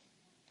thought.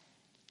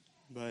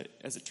 But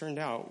as it turned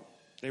out,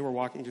 they were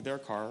walking to their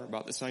car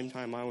about the same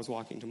time I was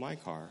walking to my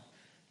car.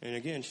 And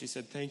again, she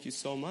said, thank you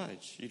so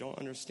much. You don't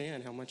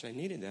understand how much I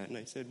needed that. And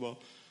I said, well,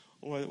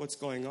 what's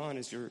going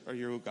on? Are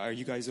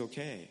you guys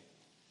okay?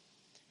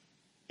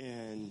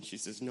 And she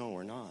says, no,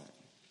 we're not.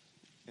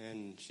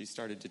 And she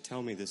started to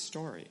tell me this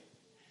story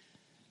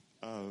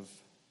of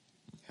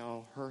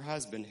how her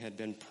husband had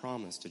been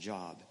promised a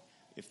job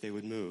if they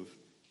would move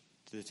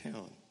to the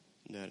town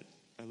that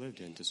I lived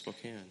in, to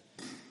Spokane.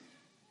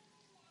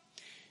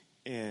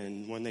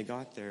 And when they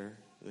got there,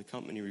 the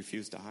company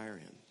refused to hire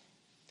him.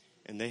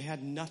 And they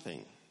had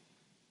nothing.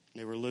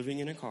 They were living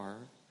in a car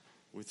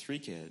with 3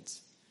 kids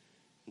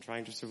and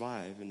trying to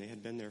survive, and they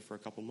had been there for a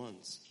couple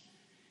months.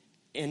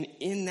 And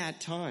in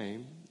that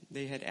time,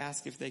 they had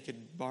asked if they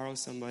could borrow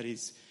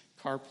somebody's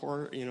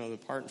carport, the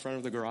part in front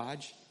of the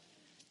garage.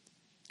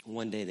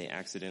 One day they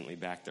accidentally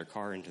backed their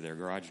car into their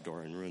garage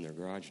door and ruined their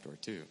garage door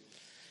too.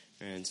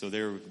 And so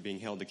they were being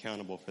held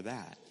accountable for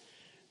that.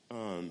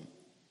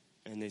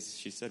 And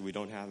she said, we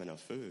don't have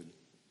enough food.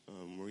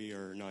 We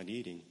are not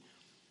eating.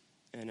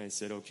 And I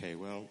said, okay,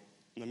 well,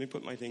 let me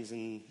put my things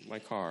in my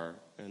car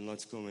and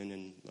let's go in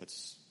and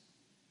let's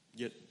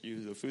get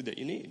you the food that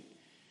you need.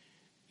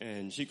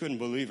 And she couldn't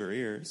believe her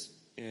ears.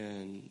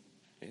 And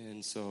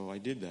so I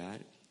did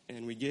that.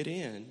 And we get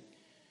in.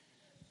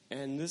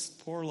 And this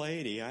poor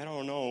lady, I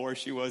don't know where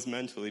she was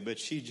mentally, but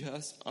she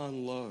just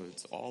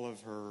unloads all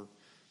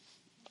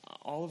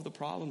of the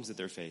problems that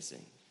they're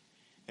facing.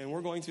 And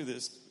we're going through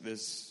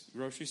this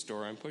grocery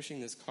store. I'm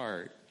pushing this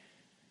cart.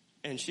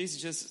 And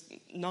she's just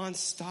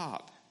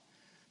nonstop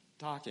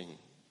talking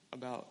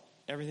about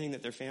everything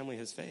that their family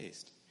has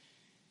faced.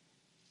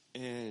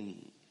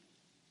 And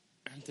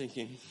I'm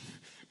thinking,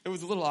 it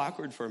was a little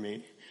awkward for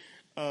me.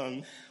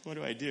 What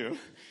do I do?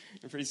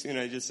 And pretty soon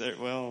I just said,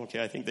 well,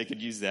 okay, I think they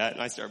could use that.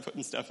 And I started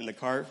putting stuff in the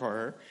cart for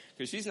her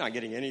because she's not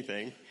getting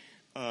anything.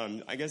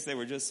 I guess they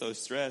were just so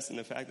stressed, and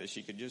the fact that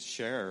she could just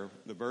share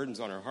the burdens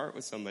on her heart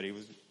with somebody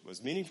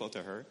was meaningful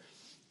to her.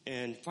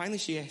 And finally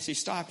she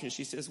stopped and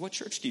she says, what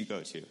church do you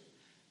go to?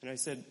 And I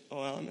said,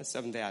 oh, well, I'm a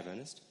Seventh-day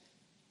Adventist.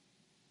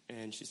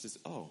 And she says,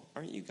 oh,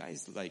 aren't you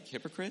guys like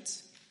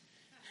hypocrites?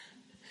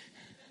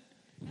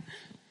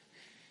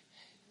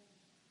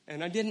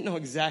 And I didn't know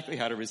exactly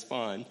how to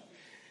respond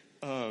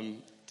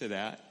to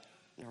that.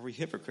 Are we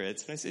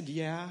hypocrites? And I said,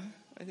 yeah,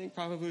 I think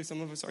probably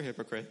some of us are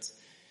hypocrites.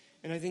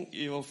 And I think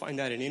you'll find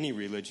that in any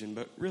religion.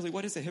 But really,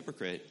 what is a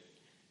hypocrite?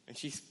 And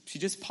she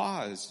just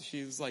paused.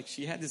 She was like,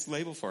 she had this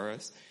label for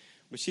us,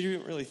 but she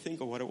didn't really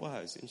think of what it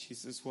was. And she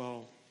says,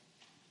 well,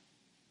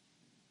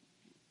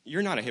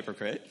 you're not a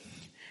hypocrite.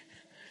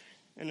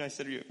 And I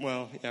said,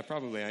 well, yeah,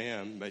 probably I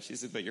am. But she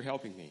said, but you're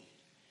helping me.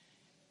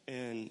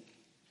 And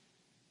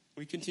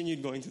we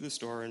continued going to the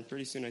store, and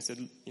pretty soon I said,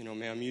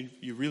 ma'am,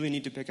 you really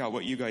need to pick out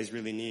what you guys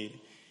really need.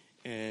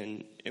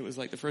 And it was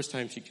like the first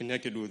time she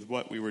connected with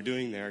what we were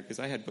doing there, because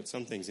I had put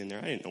some things in there.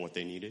 I didn't know what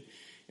they needed.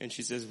 And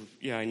she says,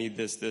 yeah, I need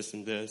this, this,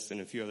 and this,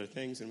 and a few other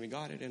things. And we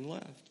got it and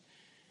left.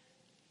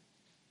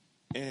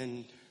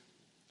 And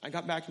I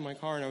got back in my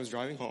car, and I was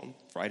driving home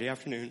Friday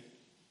afternoon.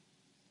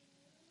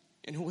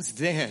 And it was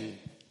then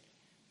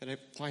that I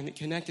finally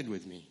connected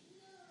with me,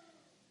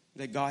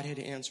 that God had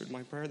answered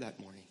my prayer that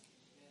morning.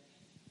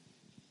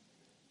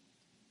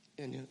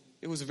 And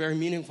it was a very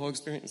meaningful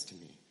experience to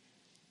me,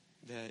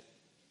 that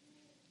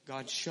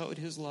God showed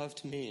his love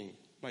to me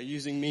by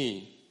using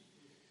me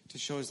to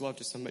show his love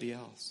to somebody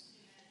else.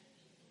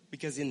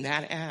 Because in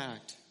that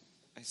act,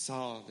 I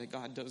saw that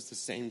God does the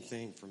same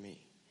thing for me.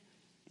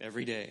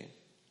 Every day,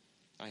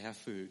 I have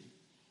food.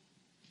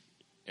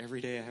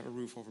 Every day, I have a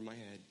roof over my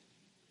head.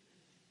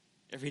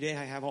 Every day,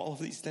 I have all of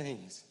these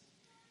things.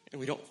 And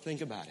we don't think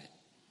about it.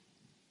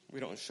 We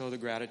don't show the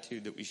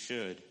gratitude that we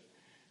should,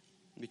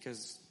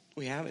 because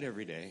we have it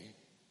every day.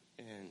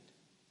 And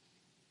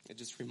it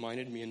just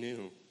reminded me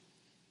anew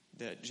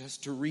that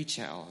just to reach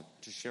out,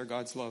 to share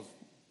God's love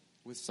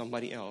with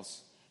somebody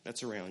else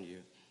that's around you,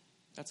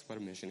 that's what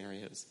a missionary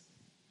is.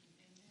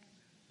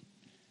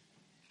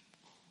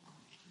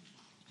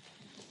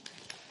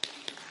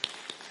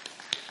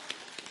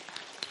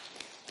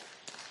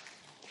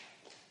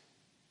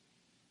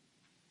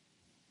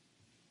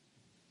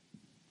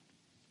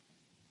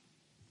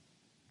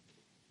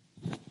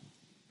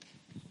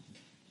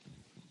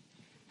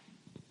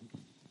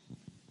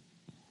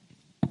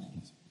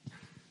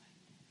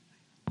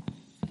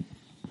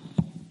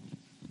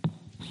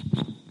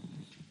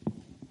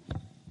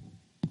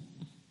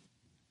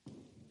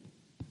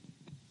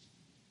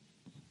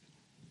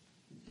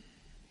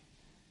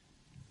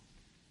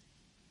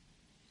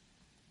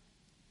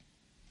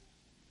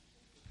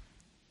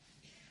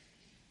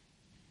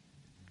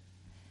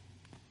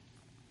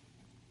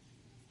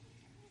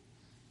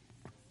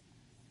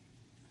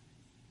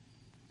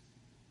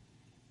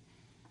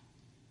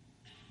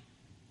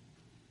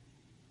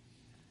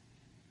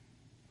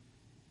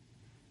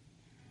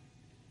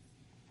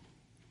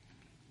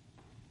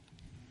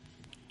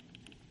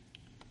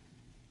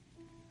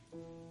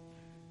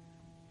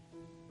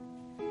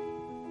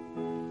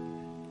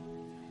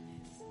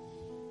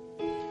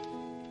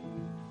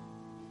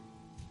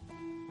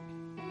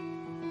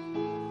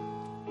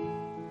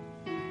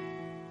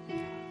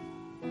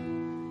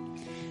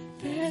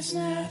 There's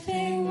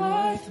nothing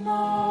worth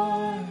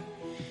more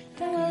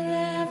that will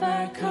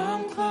ever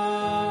come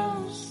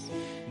close.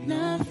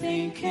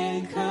 Nothing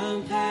can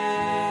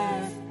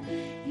compare.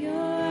 You're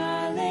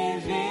our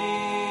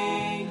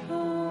living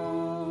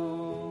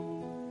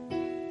hope.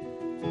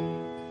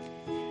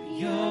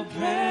 Your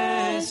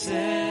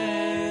presence,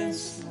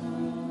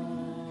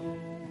 Lord.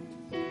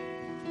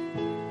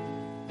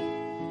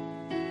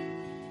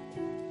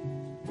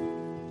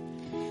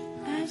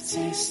 I've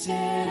tasted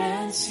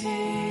and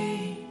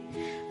seen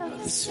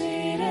of the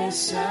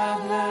sweetest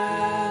of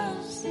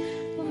loves,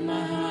 when my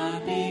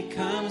heart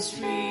becomes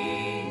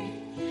free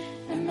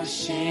and my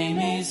shame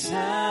is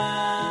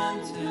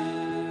undone.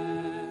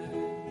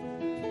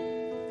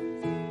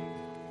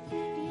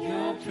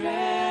 Your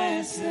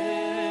presence,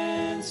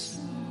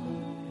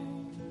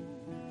 Lord.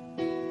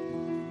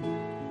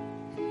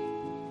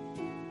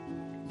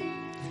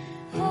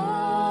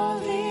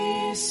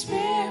 Holy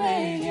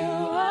Spirit, you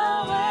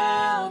are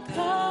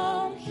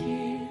welcome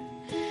here.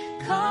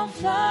 Come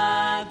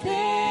flood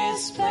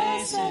this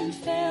place and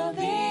fill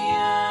the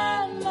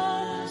atmosphere.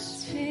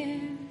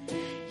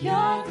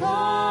 Your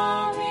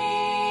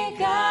glory,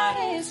 God,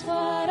 is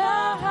what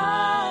our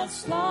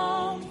hearts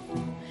long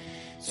for.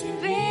 To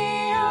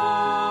be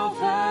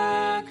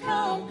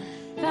overcome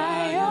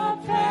by your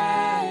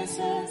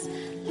presence,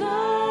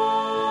 Lord.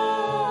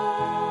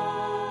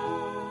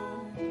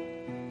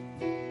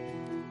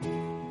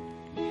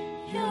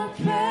 Your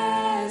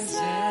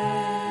presence,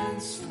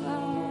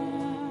 Lord.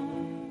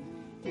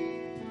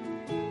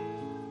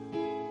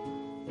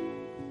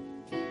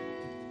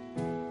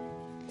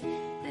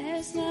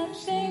 There's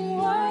nothing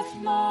worth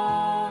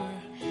more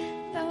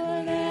that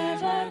will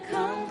ever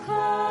come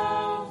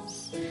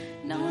close.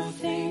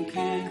 Nothing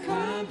can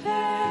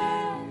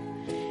compare.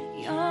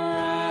 You're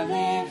our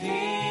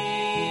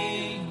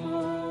living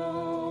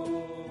hope.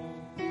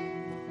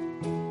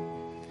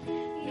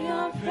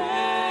 Your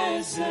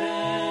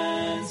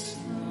presence,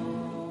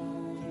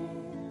 Lord.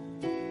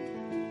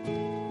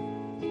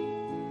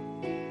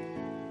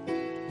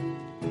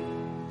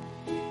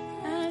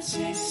 I've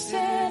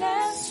tasted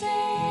and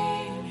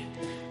seen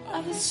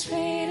of the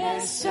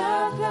sweetest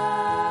of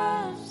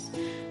loves,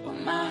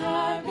 when my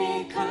heart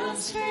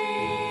becomes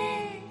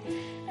free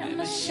and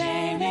my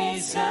shame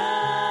is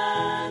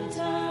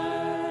undone.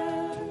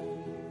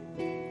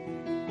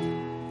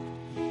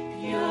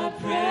 Your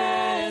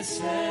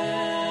presence,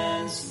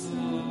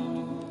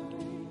 Lord.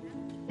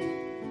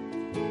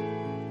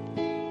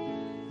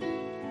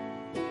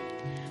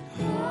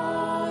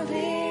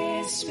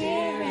 Holy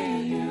Spirit,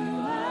 you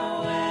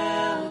are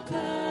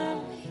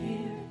welcome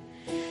here.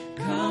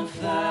 Come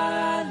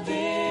flood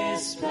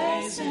this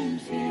place and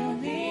fill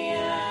the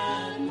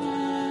atmosphere.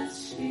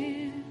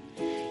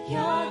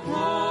 Your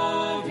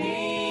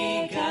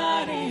glory,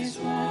 God, is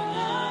what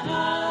our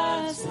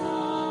hearts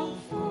long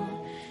for.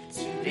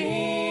 To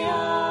be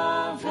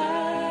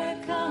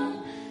overcome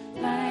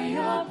by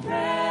your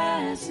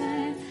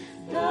presence,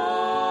 Lord.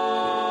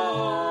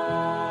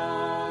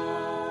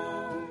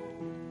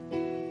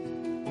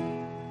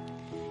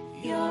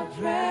 Your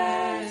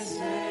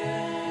presence,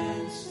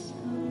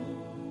 Lord.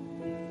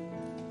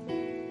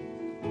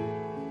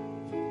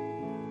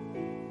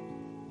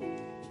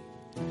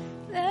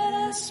 Let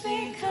us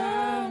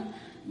become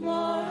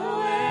more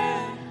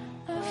aware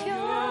of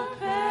your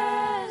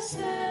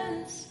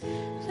presence.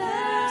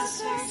 Let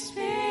us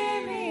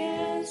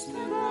experience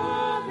the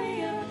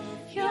glory of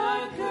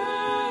your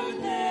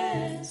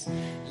goodness.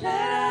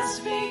 Let us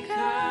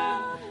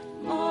become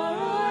more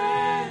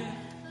aware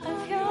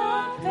of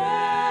your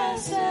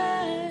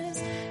presence.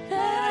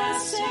 Let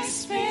us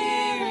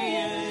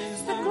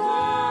experience the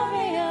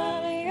glory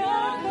of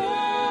your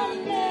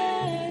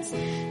goodness.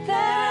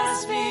 Let us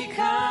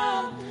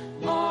become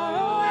more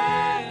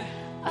aware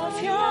of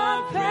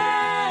your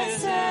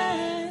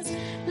presence.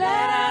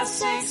 Let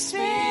us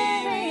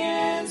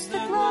experience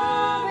the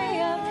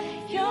glory of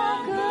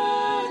your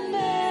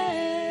goodness.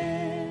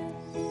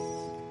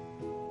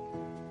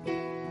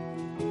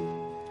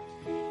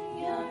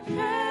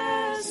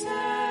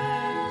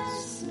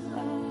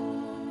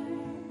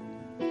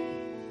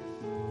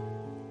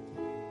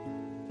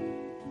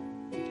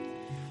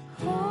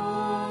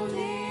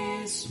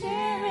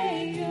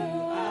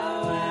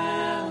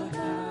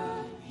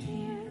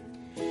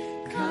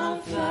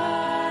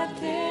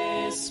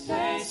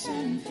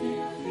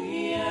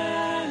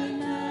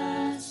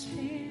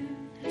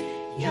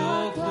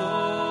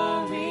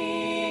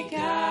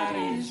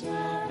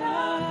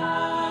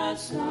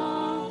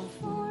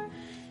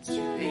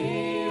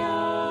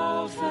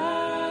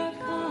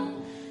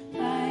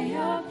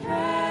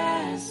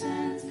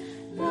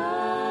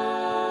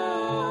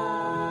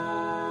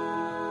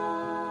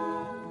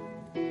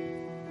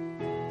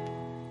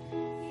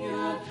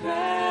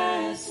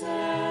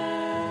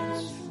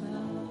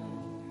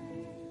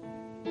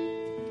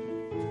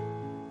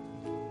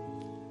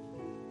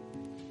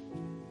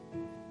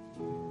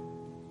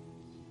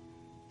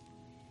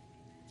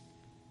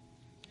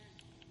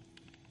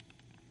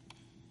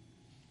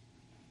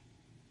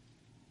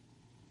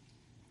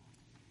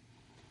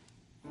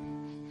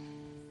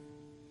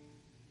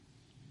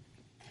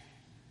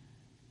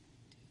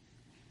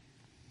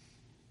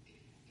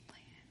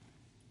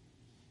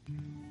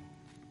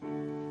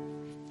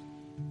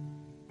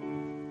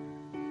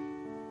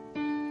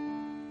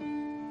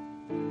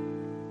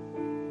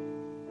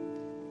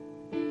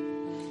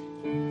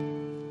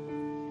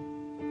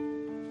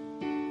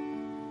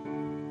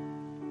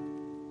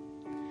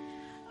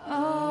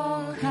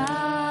 Oh,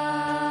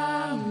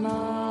 come,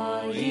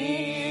 all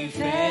ye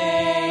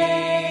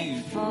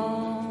faithful,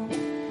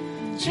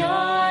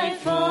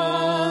 joyful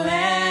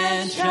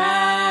and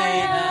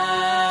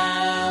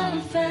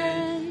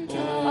triumphant.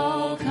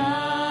 Oh,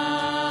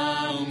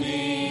 come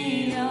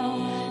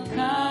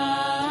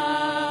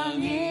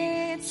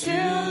ye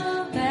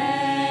to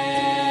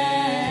Bethlehem.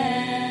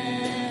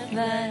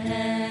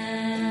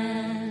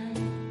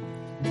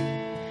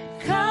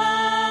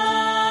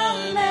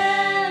 Come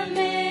and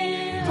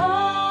behold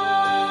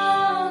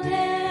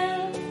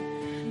him,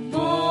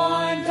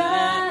 born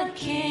the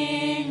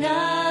King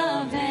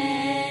of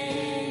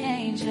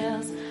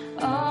angels.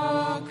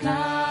 Oh,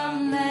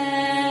 come,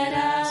 let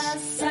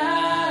us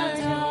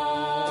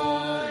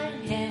adore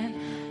him.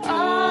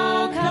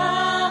 Oh,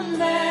 come,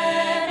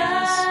 let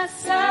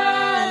us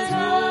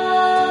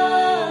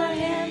adore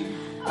him.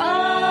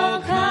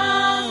 Oh,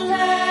 come,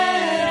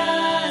 let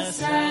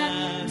us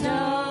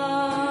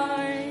adore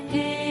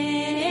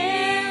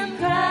him,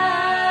 Christ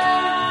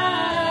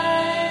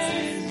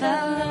the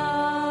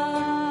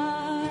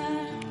Lord.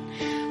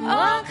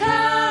 Oh,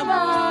 come,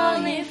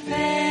 only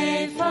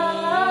faithful.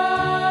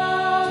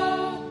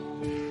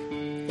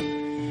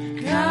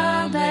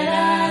 Come, let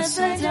us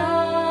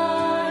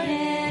adore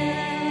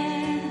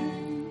him.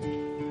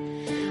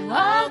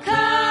 Oh,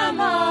 come,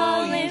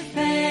 only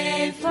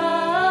faithful.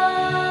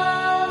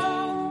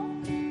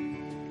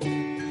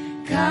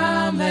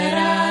 Come, let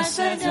us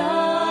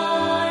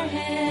adore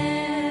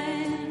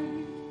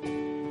him.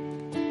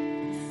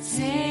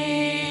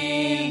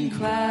 Sing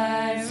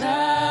choirs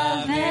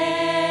of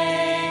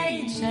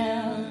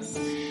angels,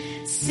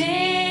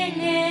 sing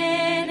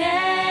in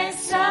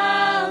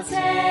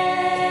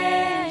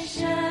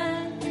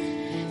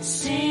exaltation,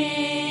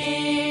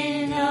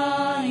 sing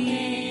all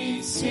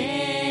ye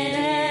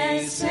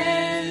citizens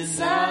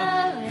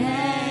of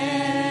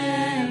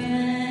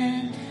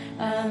heaven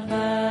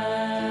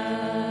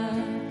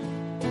above.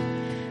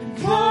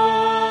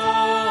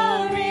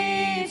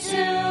 Glory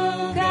to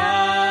God,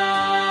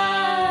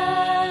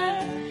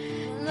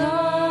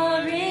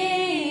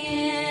 glory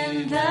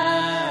in the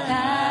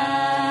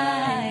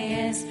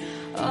highest.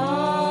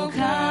 Oh,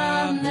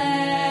 come,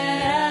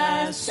 let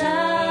us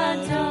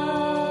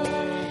adore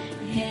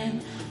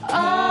him.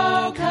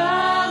 Oh,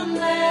 come,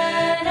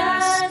 let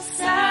us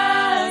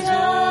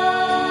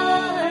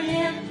adore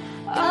him.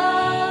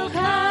 Oh,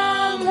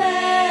 come,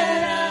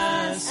 let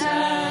us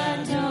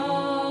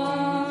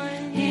adore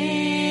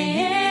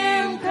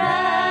him, Christ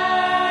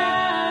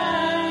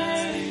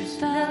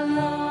the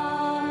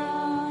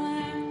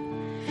Lord.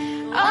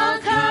 Oh,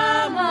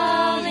 come,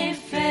 only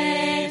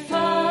faithful.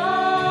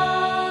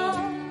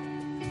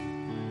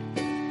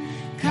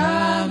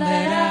 Come,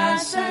 let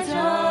us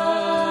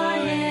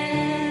adore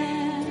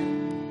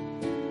him.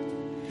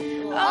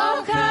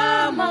 Oh,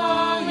 come,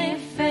 only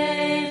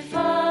faithful.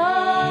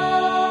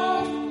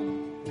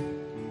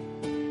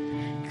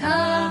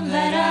 Come,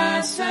 let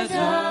us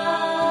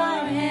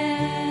adore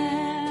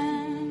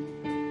him.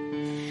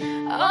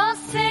 Oh,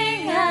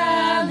 sing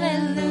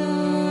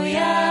hallelujah.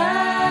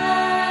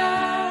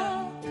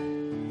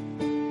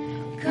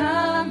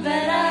 Come,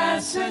 let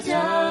us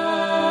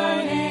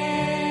adore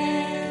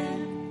him.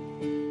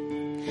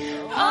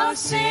 Oh,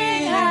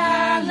 sing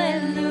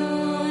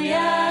hallelujah.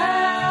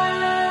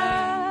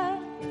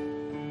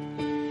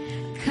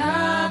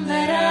 Come,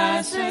 let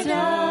us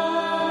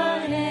adore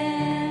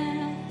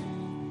him.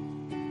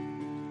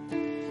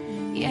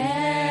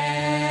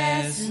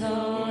 Yes,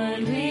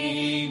 Lord,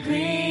 we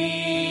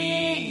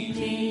greet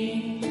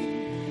thee,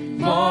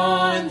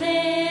 born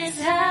this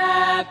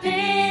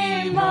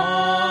happy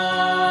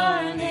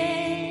morning.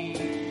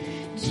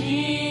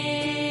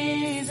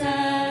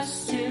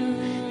 Jesus,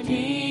 to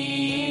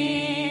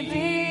thee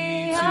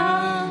be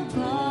all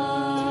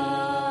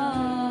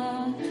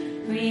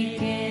glory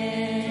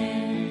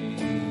given.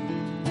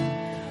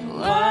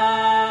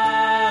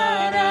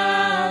 Word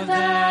of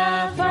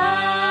the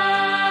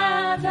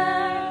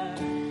Father,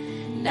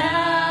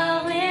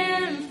 now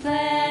in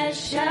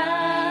flesh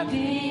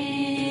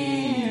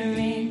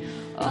appearing.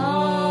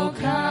 Oh,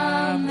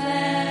 come,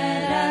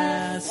 let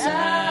us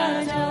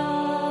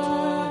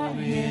adore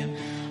him.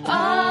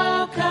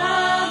 Oh,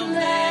 come,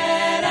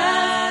 let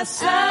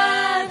us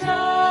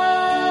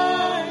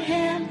adore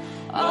him.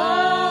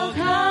 Oh,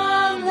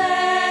 come,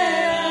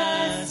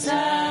 let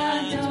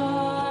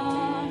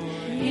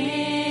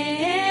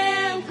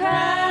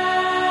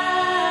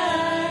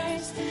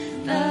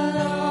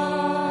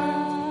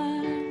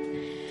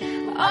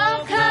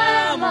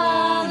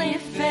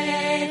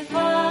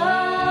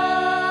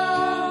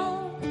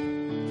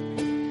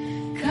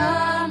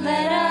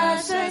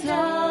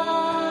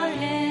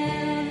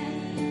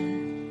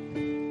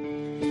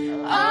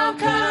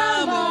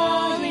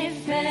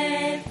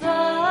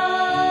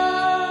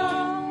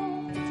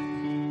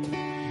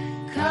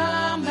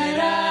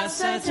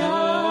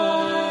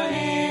adore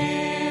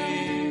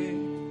Him.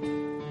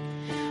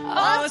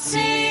 Oh,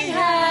 sing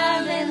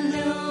hallelujah.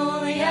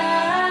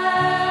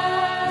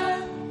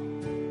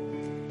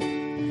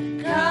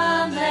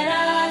 Come, let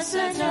us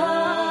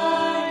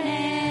adore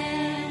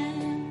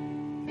Him.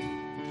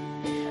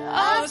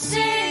 Oh,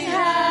 sing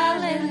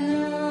hallelujah.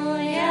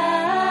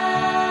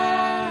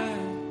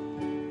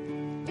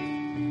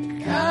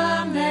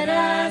 Come, let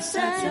us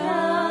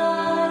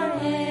adore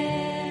Him.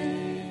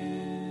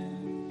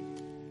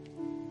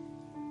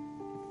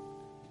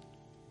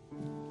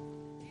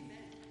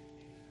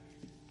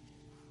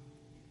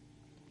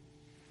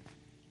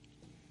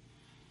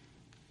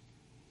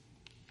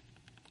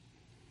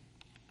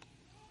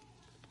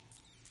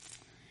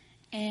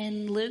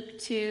 In Luke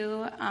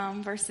 2,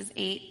 verses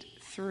 8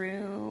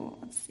 through,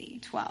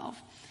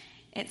 12,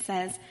 it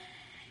says,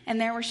 "And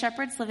there were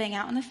shepherds living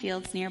out in the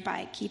fields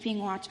nearby, keeping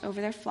watch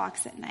over their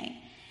flocks at night.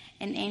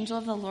 An angel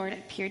of the Lord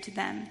appeared to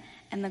them,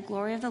 and the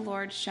glory of the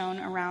Lord shone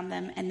around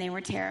them, and they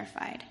were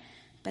terrified.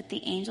 But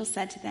the angel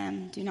said to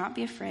them, 'Do not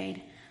be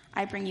afraid.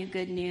 I bring you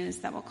good news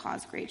that will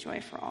cause great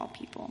joy for all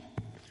people.'"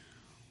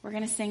 We're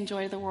going to sing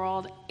Joy of the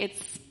World.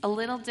 It's a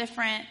little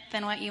different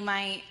than what you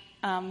might,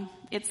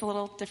 it's a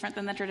little different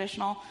than the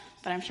traditional,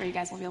 but I'm sure you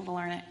guys will be able to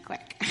learn it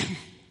quick.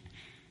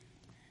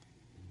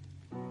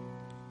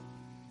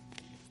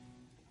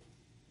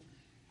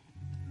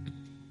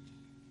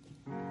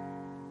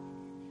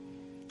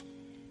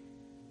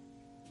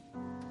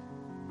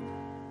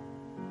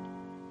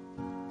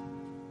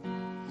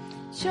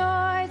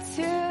 Joy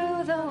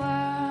to the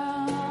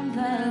world,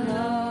 the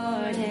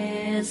Lord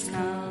is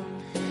come.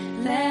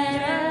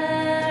 Let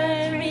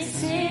earth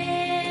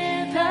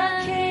receive the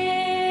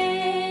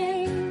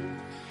King.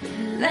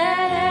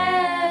 Let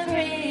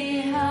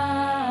every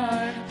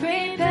heart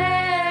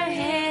prepare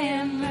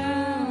Him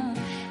room,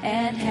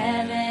 and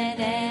heaven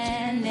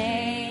and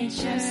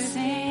nature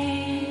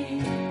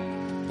sing.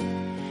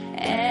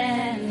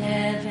 And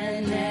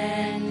heaven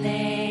and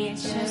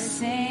nature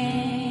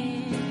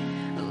sing.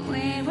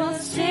 We will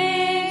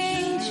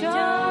sing joy.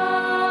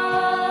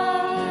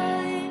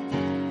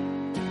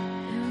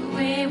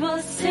 We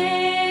will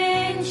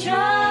sing joy.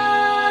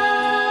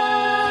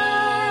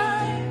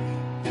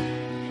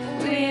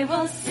 We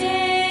will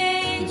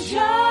sing joy.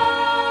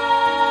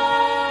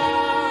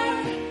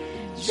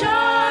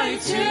 Joy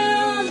to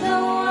the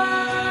world.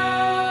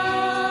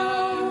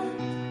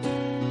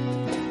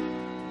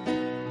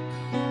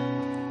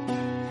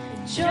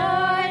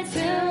 Joy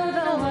to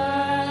the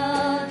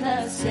world, the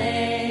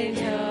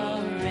Savior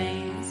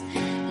reigns.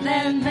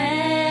 Let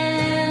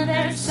men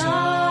their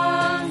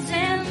songs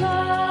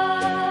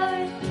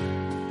employ.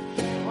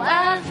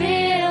 Wild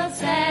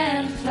fields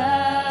and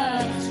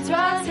floods,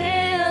 broad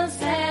hills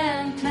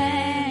and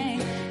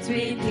plains,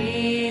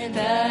 repeat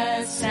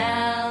the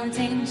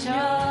sounding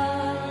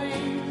joy.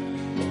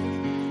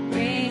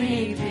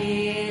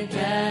 Repeat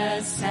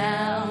the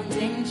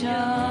sounding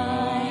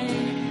joy.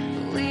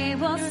 We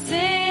will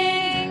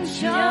sing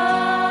joy.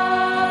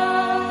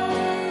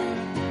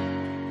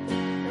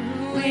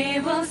 We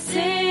will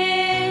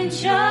sing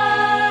joy.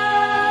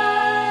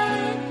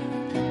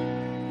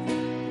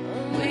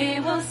 We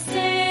will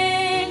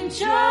sing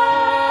joy.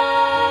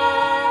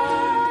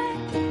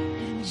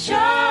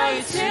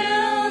 Joy to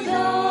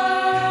the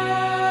world.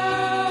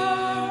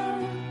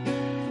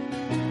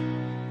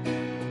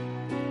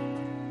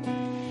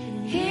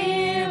 He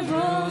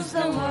rules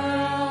the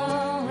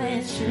world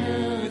with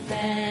truth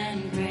and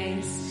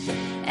grace,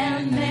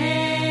 and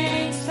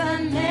makes the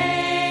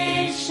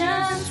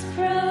nations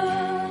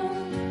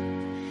prove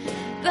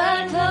the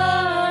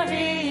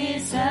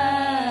glories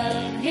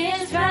of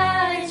His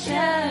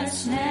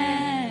righteousness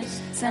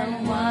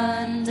and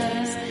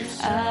wonders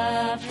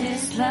of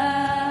His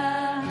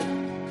love,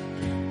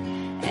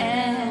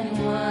 and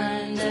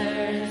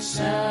wonders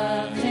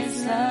of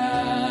His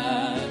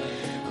love.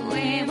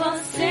 We will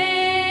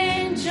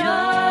sing joy.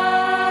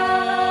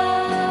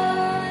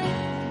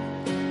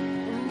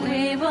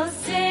 We will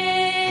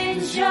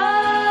sing joy.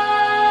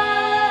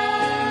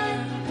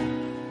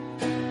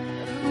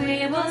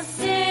 We will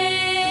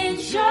sing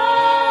joy.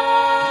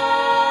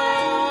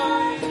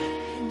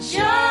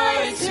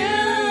 Joy to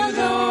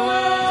the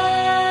world.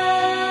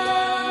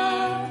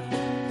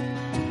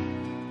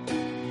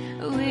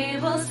 We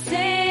will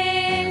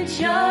sing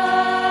joy.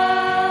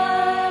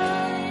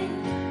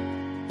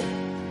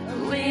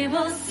 We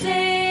will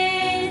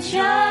sing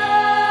joy.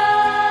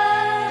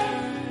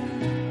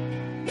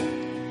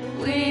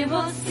 We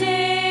will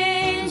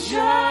sing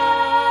joy.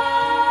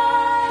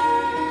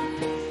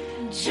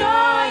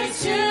 Joy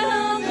to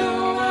the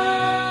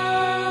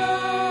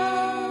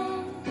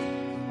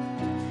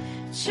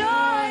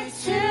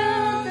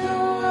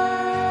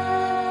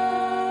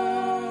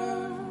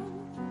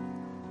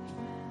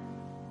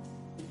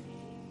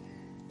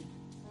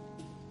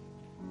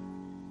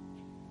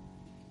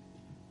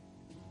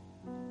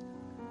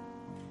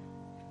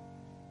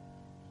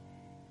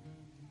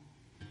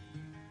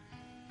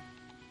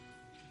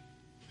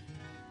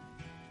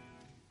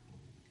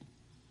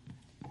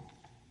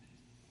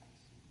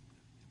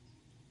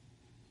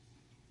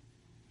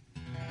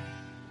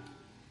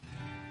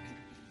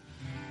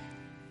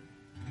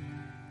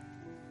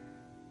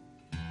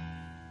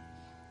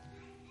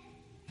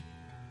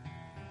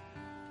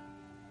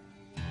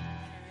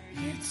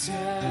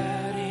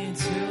turned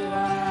into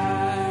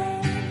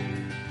wine.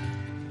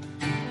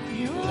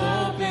 You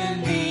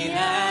open the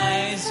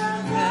eyes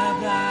of the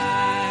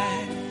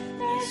blind.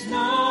 There's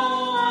no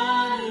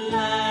one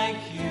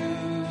like you,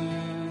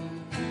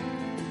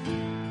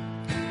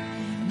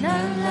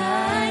 none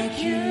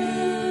like you.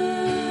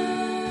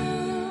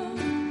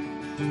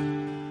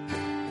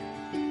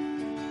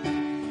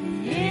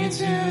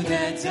 Into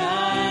the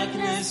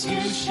darkness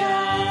you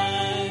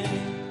shine.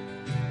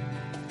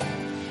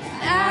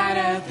 Out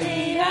of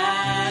the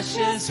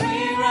ashes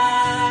we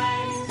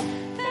rise.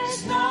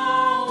 There's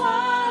no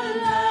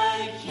one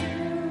like you,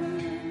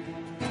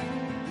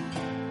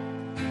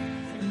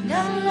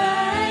 none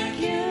like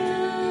you.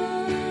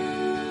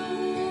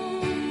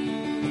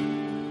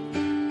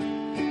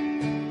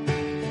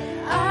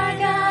 Our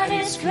God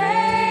is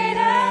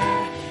greater,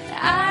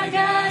 our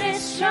God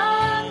is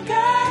stronger.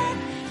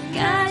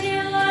 God, you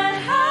are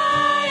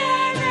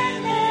higher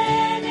than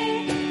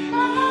any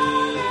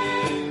other.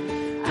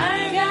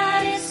 Our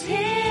God is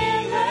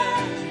healer,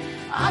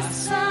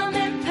 awesome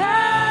in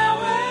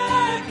power.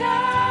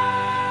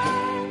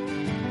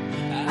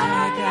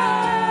 Our God.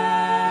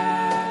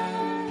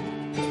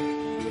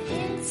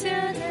 Into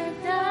the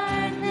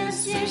darkness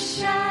you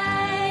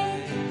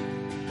shine.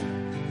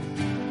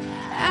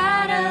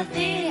 Out of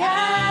the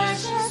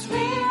ashes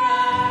we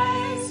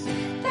rise.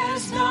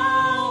 There's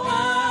no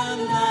one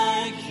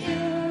like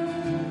you,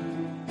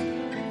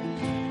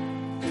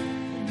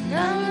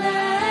 none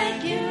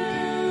like you.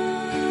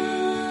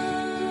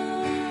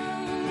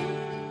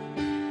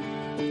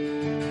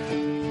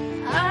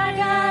 Our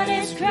God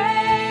is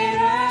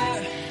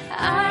greater,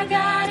 our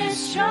God is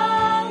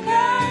stronger.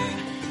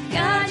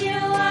 God, you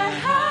are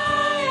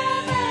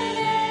higher than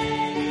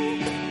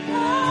any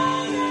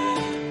other.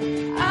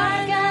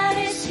 Our God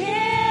is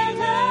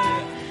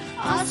healer,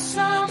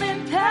 awesome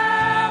in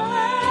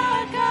power.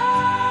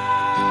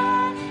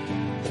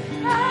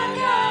 Our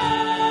God.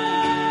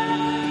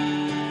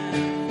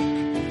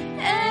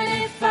 And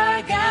if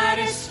our God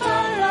is for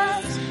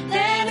us,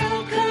 then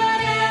who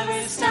could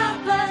ever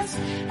stop us?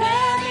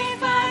 And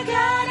if our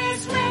God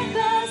is with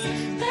us,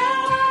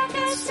 then what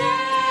can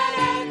stand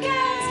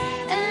against?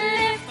 And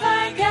if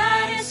our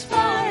God is for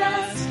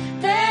us,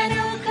 then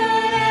who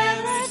could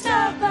ever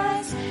stop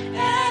us?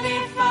 And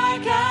if our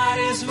God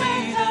is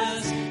with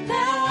us,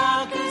 then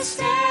what can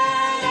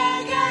stand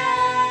against?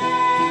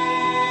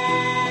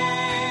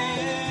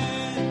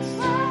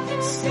 What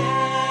can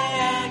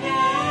stand against?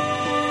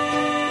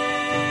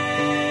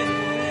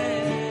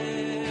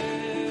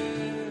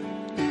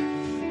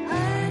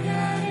 Our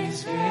God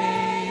is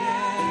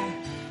greater,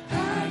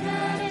 our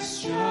God is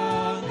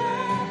stronger.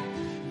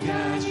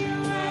 God, you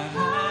are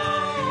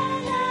higher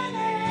than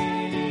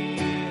any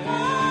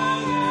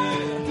other.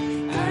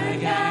 Our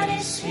God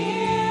is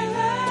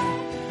healer,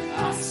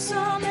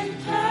 awesome in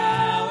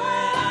power.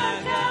 Our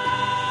God.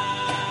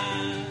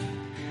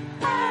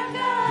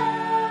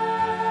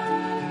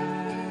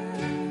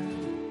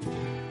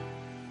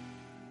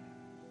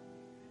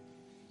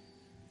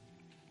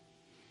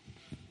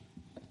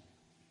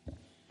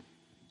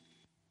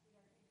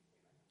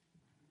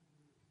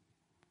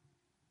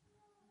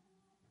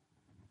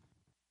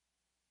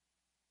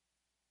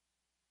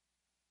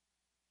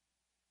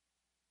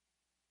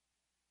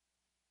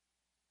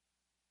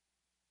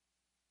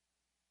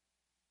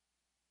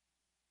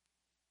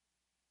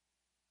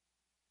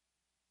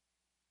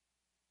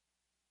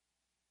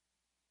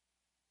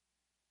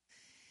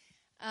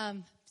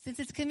 Since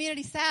it's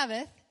Community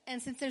Sabbath,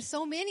 and since there's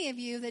so many of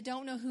you that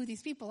don't know who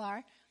these people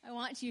are, I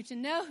want you to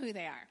know who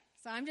they are.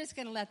 So I'm just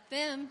going to let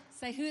them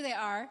say who they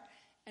are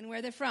and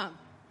where they're from.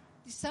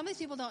 Some of these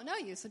people don't know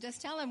you, so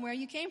just tell them where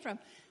you came from.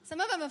 Some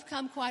of them have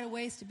come quite a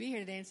ways to be here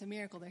today, and it's a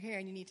miracle they're here,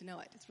 and you need to know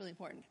it. It's really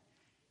important.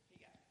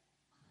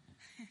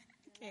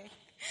 Okay.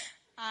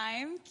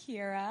 I'm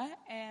Kira,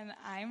 and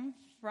I'm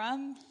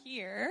from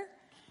here,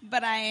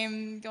 but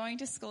I'm going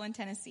to school in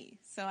Tennessee.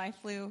 So I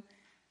flew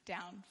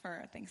down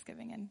for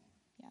Thanksgiving and,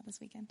 this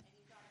weekend.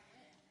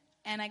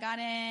 And I got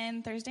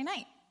in Thursday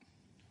night.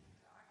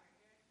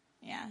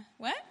 Yeah.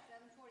 What?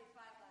 7:45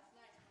 last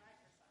night when I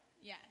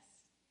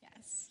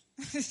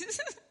first saw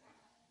Yes.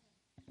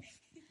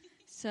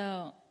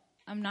 So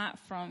I'm not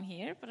from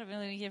here, but I've been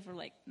living here for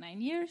like 9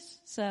 years.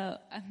 So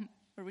I'm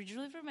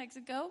originally from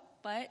Mexico,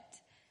 but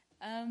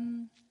I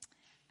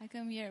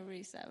come here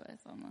every Sabbath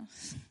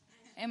almost.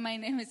 And my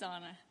name is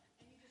Anna.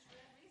 And you just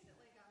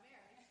recently got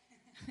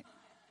married.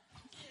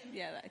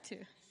 Yeah, that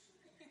too.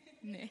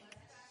 Nick.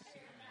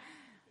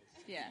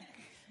 Yeah.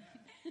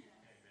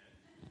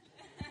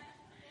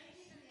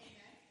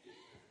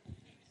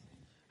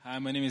 Hi,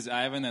 my name is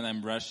Ivan, and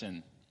I'm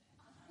Russian.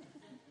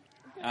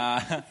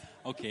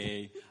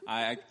 Okay,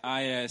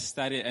 I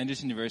study at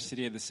Andrews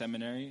University at the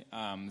seminary.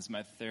 It's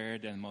my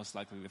third and most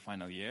likely the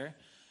final year.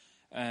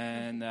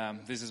 And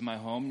this is my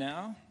home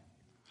now.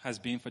 Has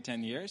been for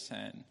 10 years,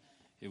 and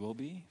it will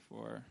be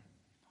for,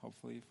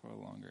 hopefully, for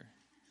longer.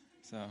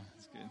 So,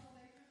 it's good.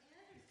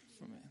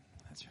 For me.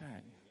 That's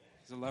right.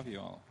 I love you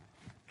all.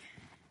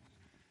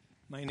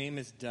 My name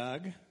is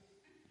Doug,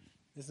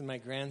 This is my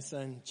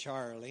grandson,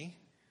 Charlie,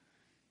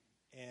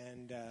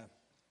 and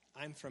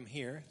I'm from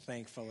here,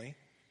 thankfully,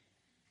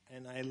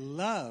 and I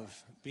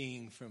love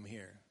being from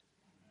here.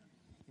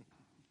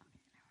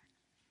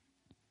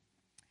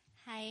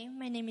 Hi,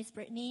 my name is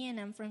Brittany, and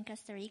I'm from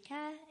Costa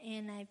Rica,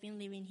 and I've been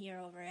living here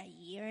over a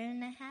year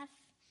and a half.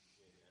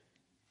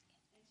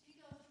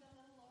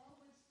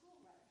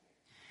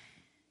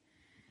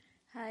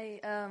 Hi,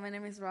 my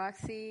name is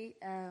Roxy.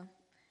 I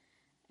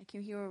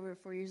came here over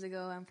 4 years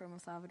ago. I'm from El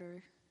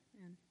Salvador,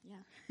 and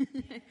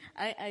yeah,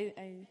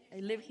 I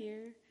live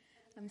here.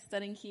 I'm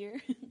studying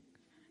here.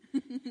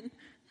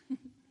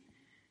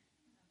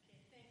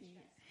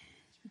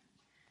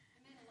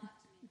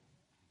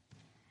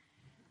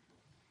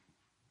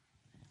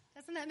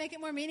 Doesn't that make it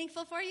more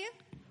meaningful for you?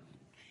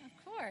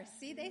 Of course.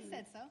 See, they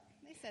said so.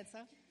 They said so.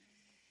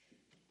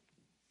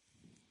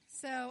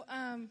 So,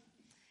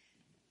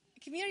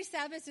 community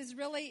Sabbath is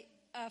really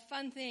a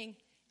fun thing,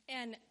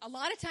 and a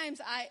lot of times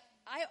I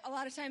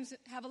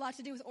have a lot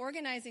to do with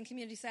organizing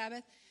community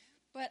Sabbath,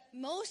 but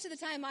most of the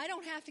time I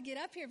don't have to get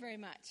up here very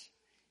much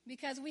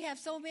because we have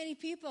so many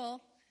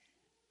people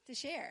to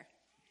share.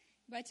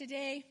 But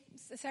today,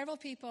 several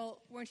people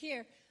weren't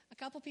here. A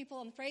couple people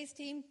on the praise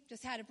team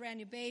just had a brand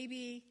new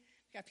baby.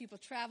 We got people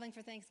traveling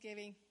for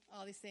Thanksgiving,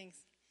 all these things.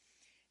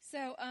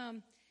 So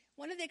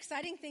one of the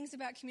exciting things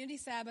about Community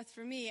Sabbath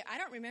for me, I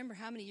don't remember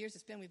how many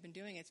years we've been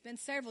doing it. It's been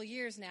several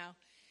years now.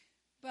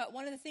 But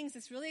one of the things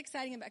that's really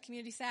exciting about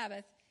Community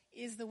Sabbath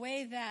is the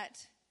way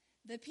that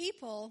the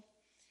people,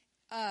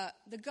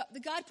 the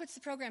God puts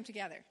the program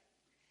together.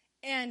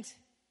 And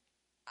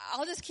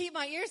I'll just keep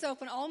my ears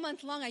open all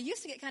month long. I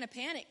used to get kind of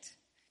panicked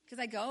because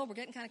I go, we're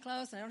getting kind of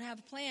close, and I don't have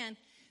a plan.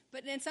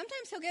 But then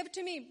sometimes he'll give it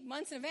to me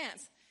months in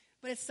advance.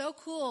 But it's so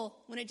cool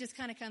when it just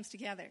kind of comes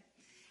together.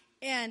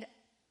 And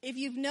if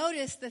you've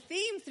noticed the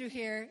theme through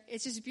here,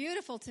 it's just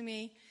beautiful to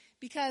me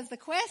because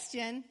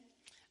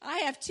I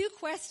have two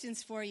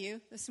questions for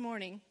you this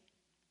morning.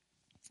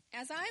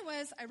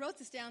 I wrote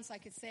this down so I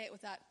could say it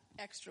without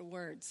extra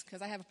words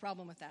because I have a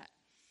problem with that.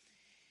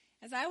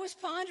 As I was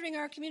pondering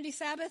our Community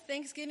Sabbath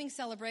Thanksgiving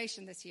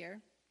celebration this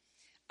year,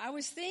 I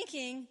was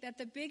thinking that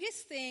the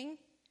biggest thing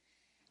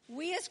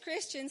we as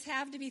Christians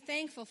have to be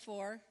thankful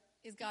for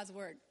is God's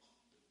Word.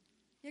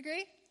 You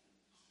agree?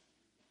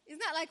 Isn't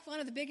that like one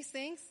of the biggest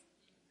things?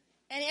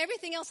 And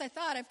everything else I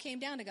thought of came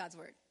down to God's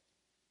Word.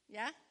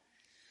 Yeah?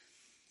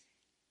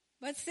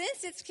 But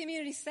since it's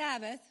Community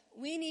Sabbath,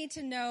 we need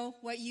to know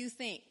what you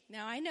think.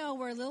 Now, I know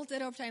we're a little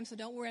bit over time, so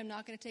don't worry. I'm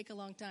not going to take a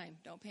long time.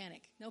 Don't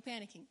panic. No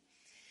panicking.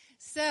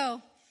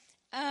 So,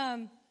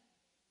 I'm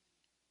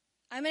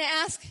going to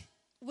ask,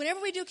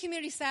 whenever we do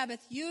Community Sabbath,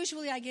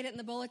 usually I get it in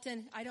the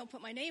bulletin. I don't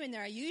put my name in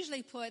there. I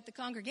usually put the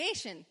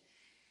congregation.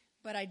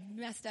 But I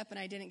messed up and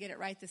I didn't get it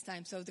right this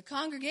time. So the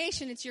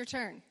congregation, it's your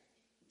turn.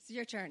 It's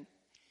your turn.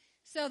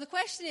 So the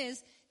question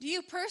is, do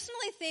you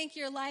personally think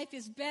your life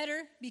is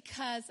better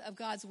because of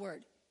God's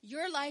Word?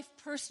 Your life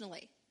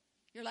personally.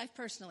 Your life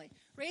personally.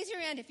 Raise your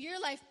hand if your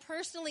life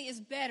personally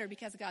is better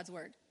because of God's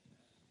Word.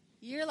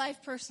 Your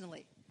life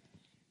personally.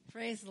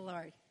 Praise the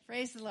Lord.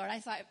 Praise the Lord. I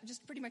saw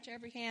just pretty much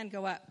every hand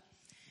go up.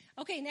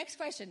 Okay, next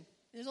question.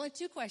 There's only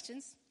two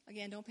questions.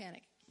 Again, don't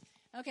panic.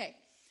 Okay.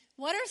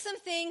 What are some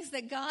things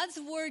that God's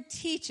Word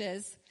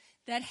teaches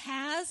that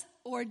has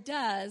or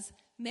does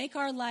make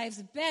our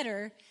lives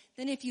better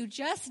than if you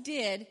just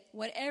did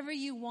whatever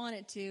you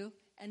wanted to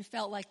and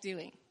felt like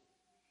doing?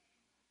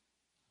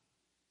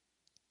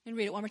 And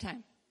read it one more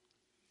time.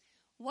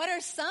 What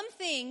are some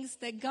things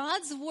that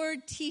God's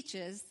Word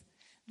teaches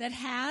that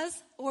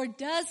has or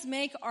does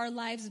make our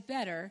lives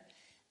better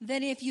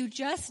than if you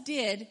just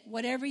did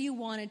whatever you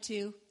wanted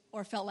to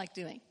or felt like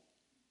doing?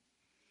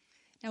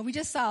 Now, we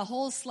just saw a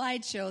whole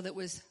slideshow that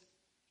was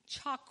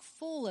chock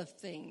full of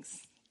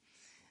things,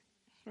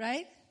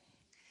 right?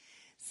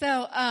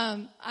 So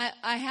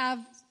I have,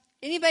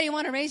 anybody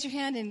want to raise your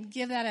hand and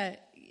give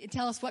that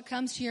tell us what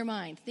comes to your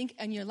mind? Think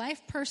in your life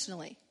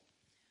personally.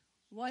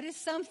 What is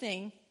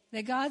something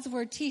that God's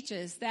Word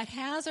teaches that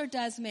has or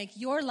does make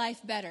your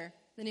life better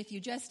than if you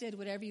just did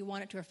whatever you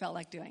wanted to or felt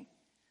like doing?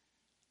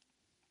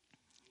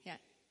 Yeah.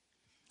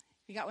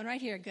 You got one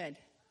right here. Good.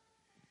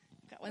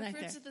 Got one right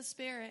there. The fruits of the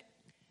Spirit.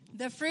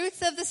 The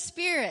fruits of the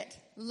Spirit.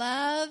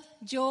 Love,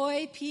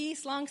 joy,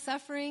 peace,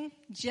 long-suffering,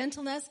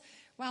 gentleness.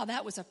 Wow,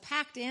 that was a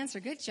packed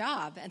answer. Good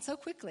job. And so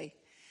quickly.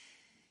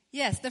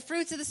 Yes, the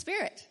fruits of the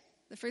Spirit.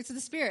 The fruits of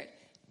the Spirit.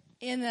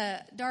 In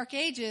the dark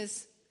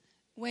ages,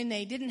 when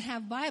they didn't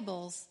have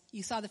Bibles,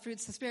 you saw the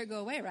fruits of the Spirit go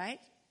away, right?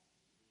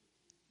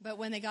 But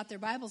when they got their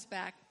Bibles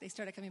back, they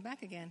started coming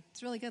back again.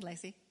 It's really good,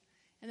 Lacey.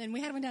 And then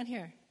we had one down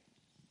here.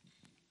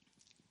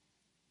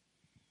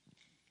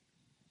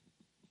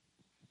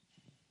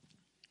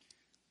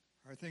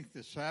 I think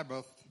the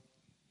Sabbath.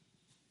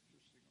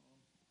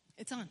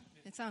 It's on.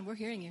 It's on. We're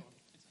hearing you.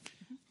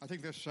 I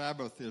think the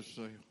Sabbath is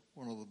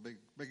one of the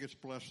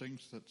biggest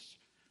blessings that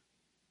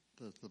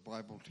the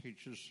Bible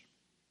teaches,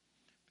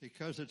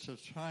 because it's a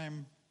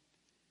time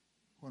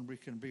when we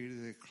can be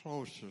the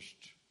closest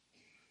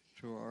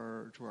to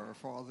our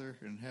Father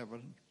in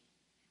heaven,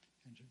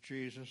 and to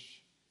Jesus.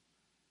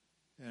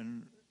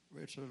 And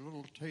it's a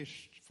little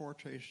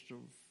foretaste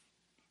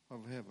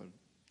of heaven.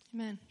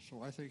 Amen.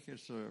 So I think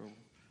it's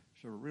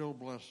a real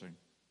blessing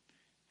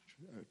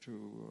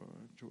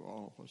to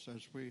all of us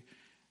as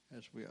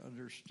we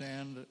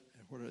understand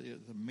what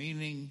the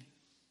meaning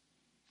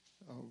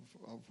of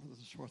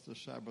what the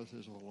Sabbath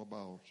is all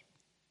about.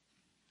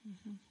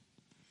 Mm-hmm.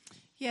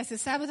 Yes,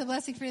 is Sabbath a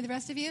blessing for the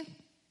rest of you?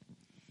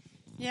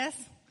 Yes?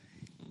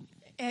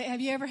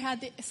 Have you ever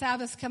had the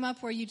Sabbaths come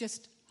up where you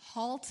just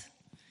halt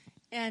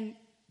and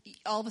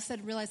all of a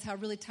sudden realize how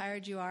really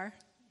tired you are?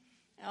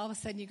 And all of a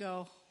sudden you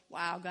go,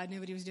 wow, God knew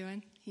what he was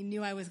doing. He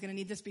knew I was going to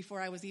need this before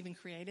I was even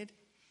created.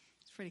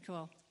 It's pretty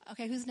cool.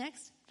 Okay, who's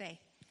next? Faye.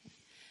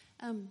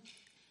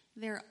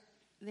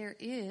 There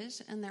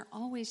is, and there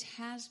always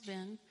has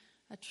been,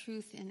 a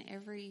truth in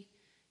every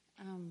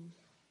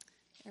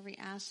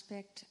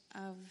aspect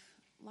of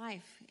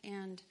life.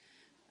 And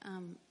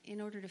in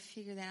order to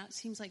figure that out, it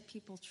seems like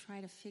people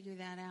try to figure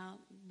that out.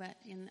 But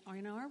in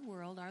our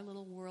world, our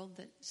little world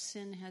that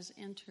sin has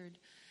entered,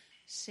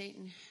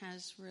 Satan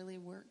has really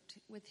worked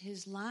with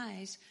his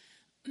lies.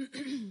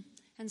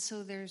 And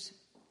so there's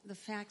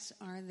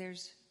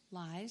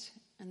lies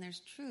and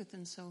there's truth.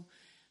 And so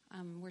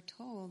we're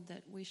told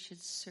that we should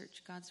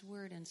search God's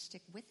word and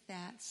stick with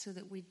that so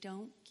that we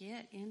don't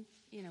get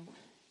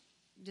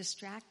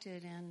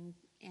distracted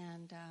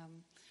and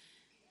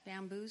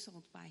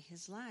bamboozled by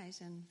his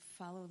lies and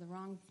follow the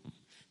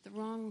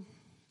wrong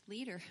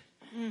leader.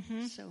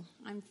 Mm-hmm. So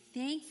I'm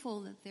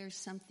thankful that there's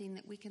something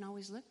that we can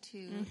always look to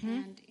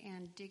Mm-hmm.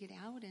 and dig it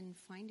out and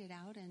find it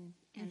out and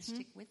Mm-hmm.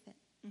 stick with it.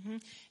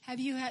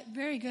 Mm-hmm.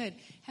 Very good.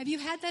 Have you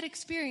had that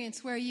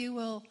experience where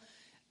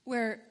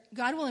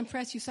God will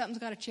impress you something's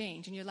got to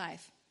change in your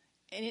life?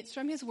 And it's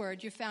from his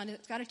word. You found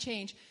it's got to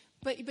change.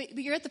 But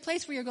you're at the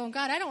place where you're going,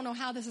 God, I don't know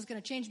how this is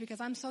going to change because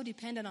I'm so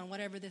dependent on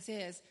whatever this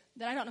is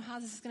that I don't know how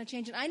this is going to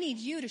change. And I need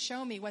you to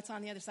show me what's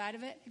on the other side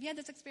of it. Have you had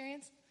this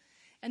experience?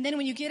 And then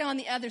when you get on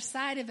the other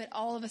side of it,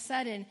 all of a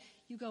sudden,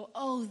 you go,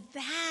 oh,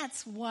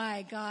 that's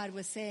why God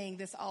was saying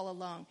this all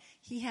along.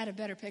 He had a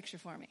better picture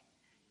for me.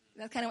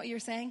 That's kind of what you were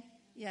saying?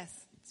 Yes.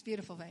 It's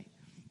beautiful, Faye.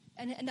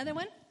 And another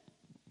one?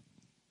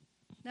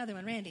 Another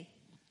one, Randy.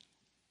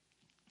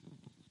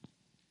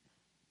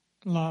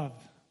 Love.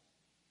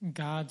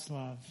 God's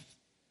love.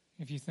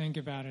 If you think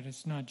about it,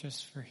 it's not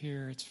just for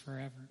here, it's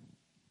forever.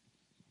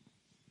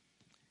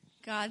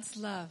 God's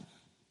love.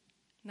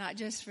 Not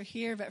just for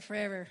here, but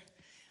forever.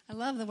 I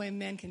love the way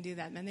men can do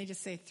that. Men, they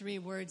just say 3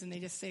 words and they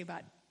just say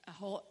about a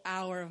whole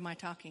hour of my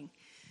talking.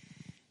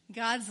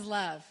 God's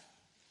love.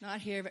 Not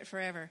here, but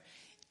forever.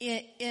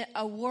 In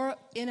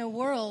a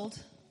world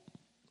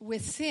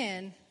with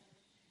sin,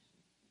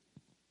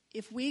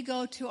 if we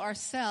go to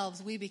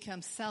ourselves, we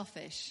become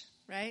selfish,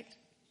 right?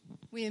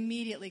 We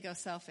immediately go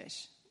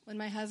selfish. When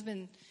my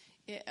husband,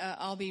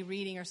 I'll be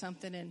reading or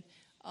something and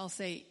I'll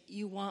say,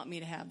 you want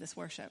me to have this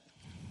worship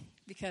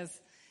because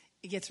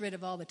it gets rid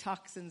of all the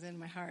toxins in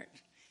my heart.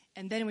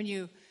 And then when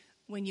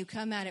you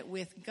come at it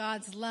with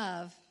God's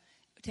love,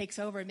 it takes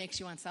over and makes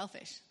you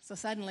unselfish. So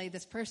suddenly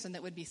this person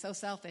that would be so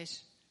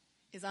selfish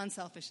is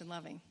unselfish and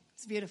loving.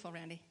 It's beautiful,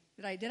 Randy.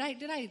 Did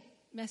I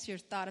mess your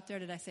thought up there?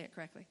 Did I say it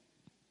correctly?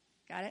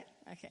 Got it?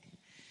 Okay.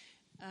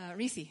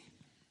 Reese.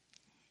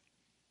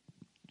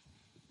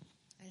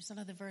 I just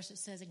love the verse that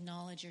says,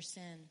 acknowledge your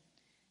sin.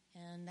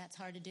 And that's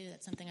hard to do.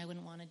 That's something I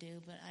wouldn't want to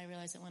do. But I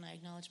realize that when I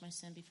acknowledge my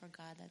sin before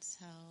God, that's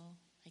how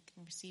I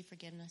can receive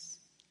forgiveness,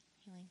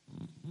 healing.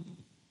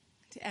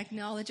 To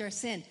acknowledge our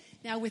sin.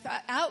 Now,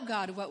 without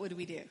God, what would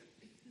we do?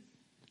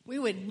 We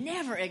would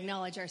never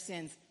acknowledge our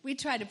sins. We'd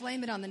try to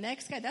blame it on the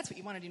next guy. That's what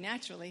you want to do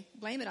naturally.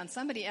 Blame it on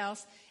somebody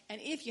else. And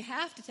if you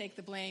have to take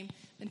the blame,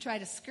 then try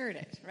to skirt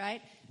it,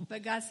 right?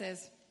 But God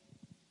says,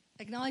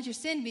 acknowledge your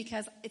sin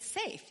because it's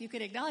safe. You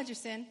could acknowledge your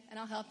sin, and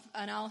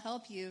I'll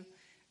help you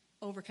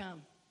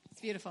overcome.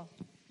 It's beautiful.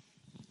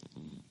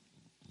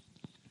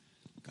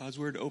 God's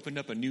word opened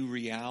up a new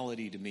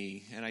reality to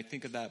me, and I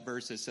think of that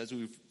verse that says,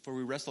 "For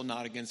we wrestle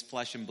not against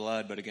flesh and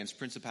blood, but against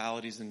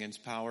principalities and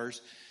against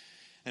powers."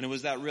 And it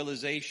was that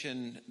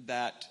realization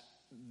that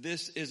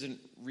this isn't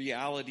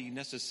reality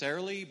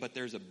necessarily, but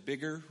there's a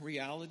bigger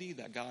reality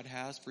that God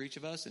has for each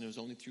of us, and it was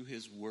only through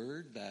his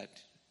word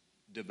that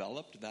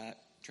developed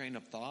that train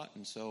of thought.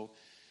 And so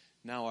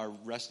now our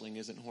wrestling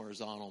isn't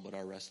horizontal, but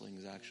our wrestling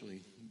is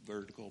actually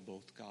vertical,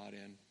 both God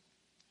and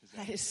his.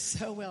 That is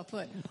so well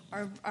put.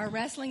 Our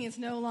wrestling is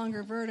no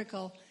longer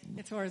vertical,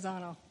 it's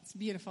horizontal. It's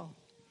beautiful.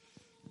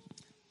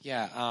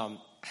 Yeah,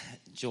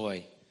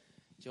 joy.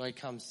 Joy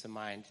comes to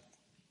mind.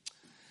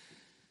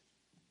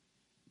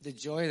 The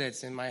joy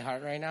that's in my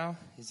heart right now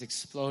is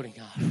exploding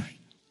outward.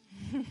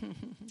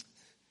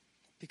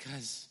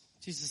 Because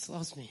Jesus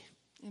loves me.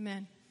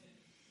 Amen.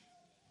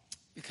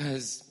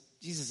 Because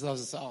Jesus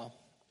loves us all.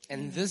 And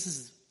Amen. this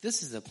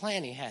is the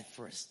plan he had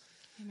for us.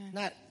 Amen.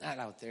 Not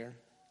out there.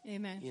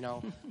 Amen. You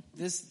know,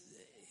 this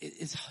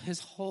is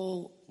his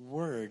whole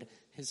word,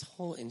 his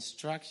whole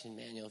instruction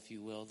manual, if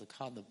you will,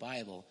 called the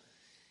Bible,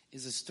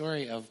 is a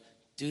story of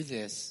do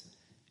this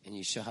and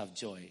you shall have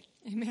joy.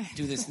 Amen.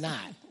 Do this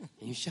not,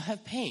 and you shall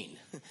have pain.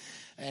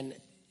 And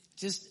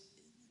just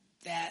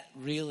that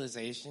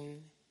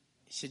realization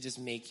should just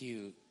make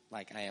you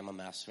like, I am a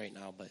mess right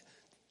now, but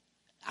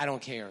I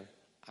don't care.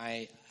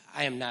 I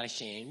am not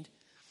ashamed.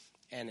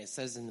 And it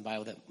says in the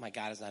Bible that my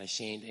God is not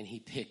ashamed, and he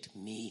picked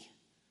me.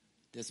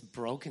 This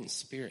broken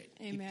spirit.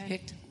 Amen. He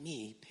picked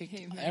me. He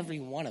picked Amen. every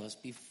one of us.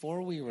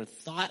 Before we were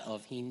thought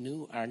of, he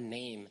knew our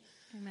name.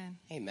 Amen.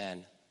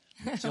 Amen.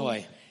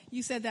 Joy.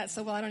 You said that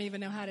so well, I don't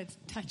even know how to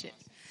touch it.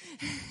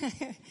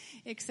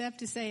 Except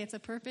to say it's a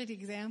perfect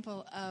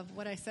example of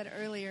what I said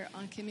earlier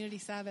on Community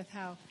Sabbath,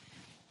 how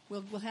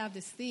we'll have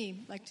this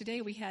theme. Like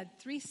today we had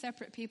 3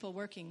 separate people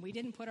working. We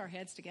didn't put our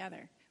heads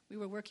together. We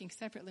were working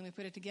separately and we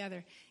put it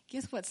together.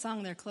 Guess what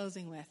song they're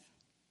closing with?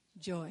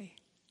 Joy.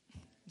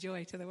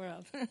 Joy to the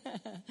world.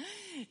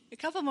 A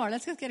couple more.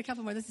 Let's just get a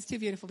couple more. This is too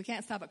beautiful. We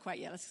can't stop it quite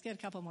yet. Let's just get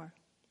a couple more.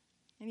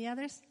 Any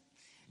others?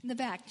 In the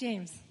back,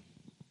 James.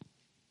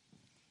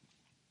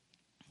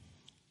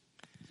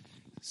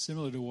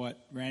 Similar to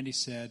what Randy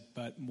said,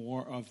 but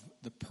more of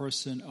the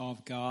person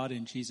of God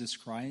in Jesus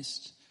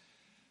Christ.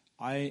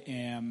 I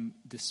am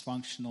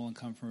dysfunctional and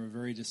come from a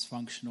very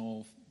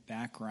dysfunctional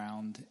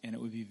background, and it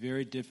would be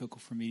very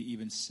difficult for me to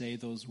even say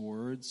those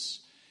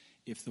words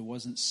if there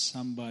wasn't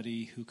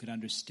somebody who could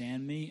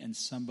understand me and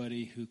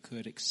somebody who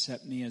could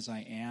accept me as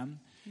I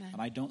am. Amen.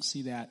 And I don't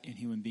see that in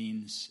human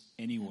beings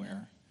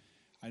anywhere.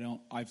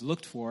 I've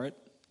looked for it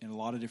in a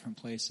lot of different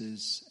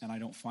places, and I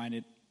don't find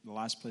it. The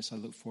last place I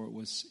looked for it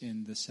was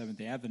in the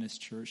Seventh-day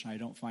Adventist Church, and I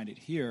don't find it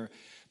here,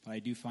 but I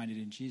do find it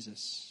in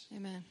Jesus.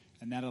 Amen.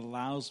 And that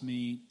allows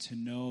me to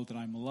know that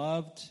I'm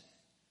loved,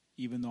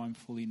 even though I'm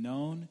fully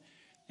known,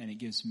 and it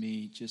gives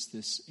me just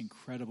this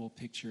incredible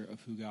picture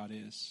of who God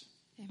is.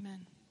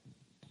 Amen.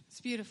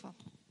 It's beautiful.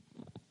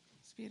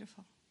 It's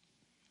beautiful.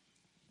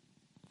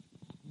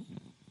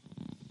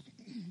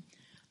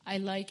 I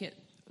like it,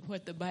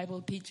 what the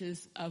Bible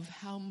teaches of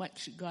how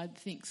much God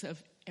thinks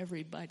of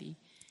everybody.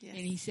 Yes.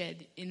 And he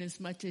said,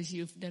 inasmuch as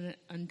you've done it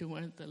unto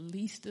one of the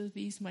least of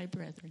these, my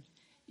brethren,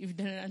 you've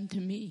done it unto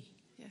me.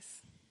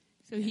 Yes.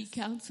 So he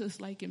counts us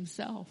like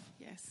himself.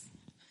 Yes.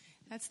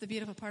 That's the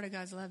beautiful part of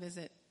God's love, is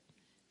that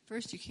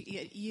first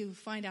you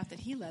find out that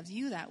he loves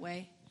you that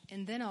way,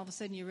 and then all of a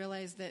sudden you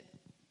realize that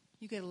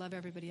you got to love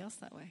everybody else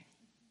that way.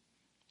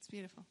 It's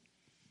beautiful.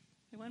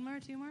 One more,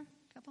 2 more,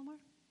 a couple more?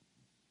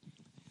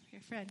 Here,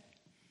 Fred.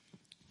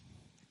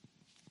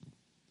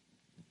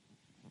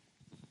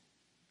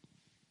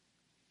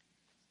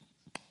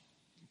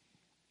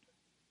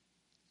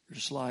 Your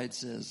slide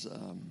says,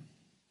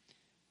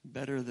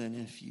 better than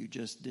if you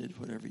just did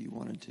whatever you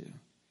wanted to.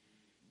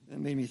 That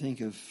made me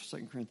think of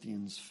 2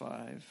 Corinthians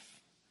 5,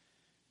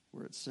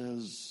 where it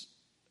says,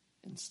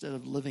 instead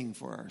of living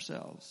for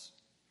ourselves,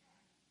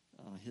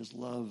 his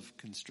love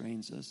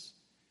constrains us.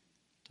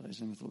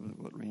 Ties in with a little bit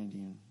of what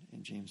Randy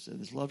and James said.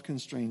 His love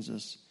constrains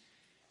us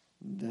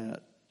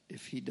that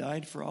if he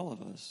died for all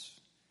of us,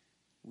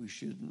 we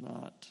should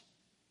not,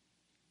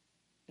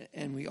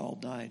 and we all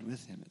died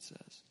with him, it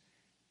says.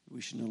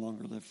 We should no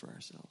longer live for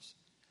ourselves.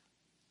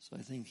 So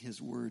I think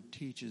his word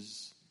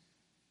teaches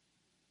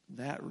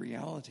that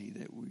reality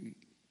that we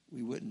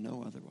wouldn't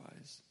know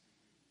otherwise,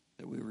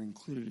 that we were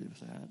included with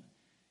that.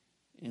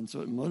 And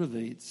so it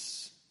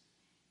motivates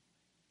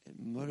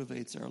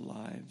our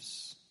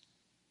lives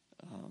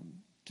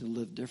to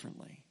live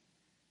differently.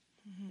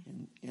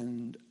 Mm-hmm.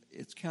 And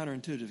it's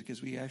counterintuitive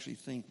because we actually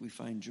think we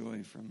find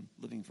joy from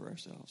living for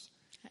ourselves.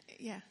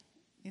 Yeah.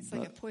 It's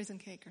like a poison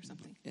cake or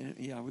something. And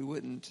we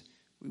wouldn't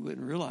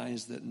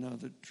realize that, no,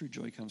 the true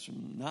joy comes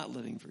from not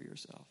living for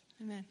yourself.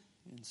 Amen.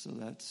 And so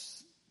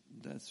that's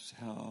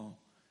how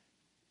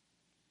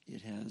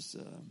it has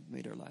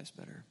made our lives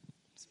better.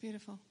 It's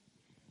beautiful.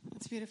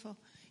 It's beautiful.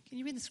 Can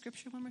you read the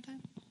scripture one more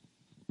time?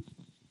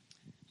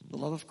 The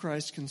love of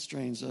Christ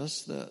constrains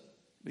us that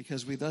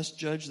because we thus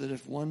judge that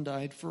if one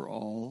died for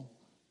all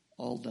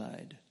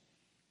died.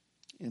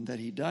 And that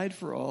he died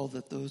for all,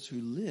 that those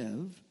who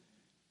live,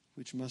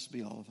 which must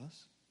be all of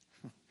us,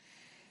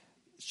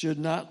 should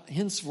not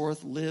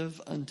henceforth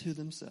live unto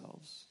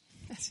themselves,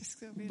 That's just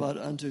so beautiful. but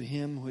unto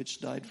him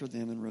which died for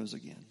them and rose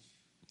again.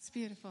 It's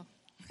beautiful.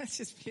 That's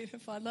just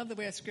beautiful. I love the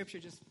way a scripture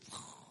just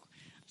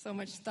so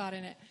much thought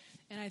in it.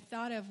 And I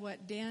thought of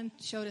what Dan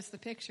showed us the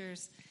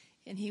pictures,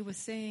 and he was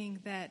saying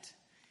that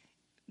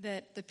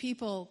the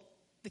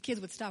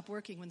kids would stop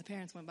working when the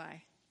parents went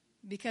by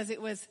because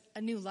it was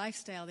a new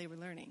lifestyle they were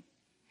learning.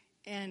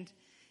 And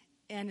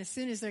as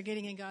soon as they're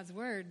getting in God's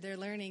word, they're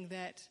learning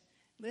that,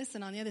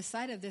 listen, on the other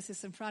side of this is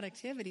some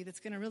productivity that's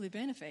going to really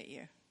benefit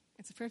you.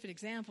 It's a perfect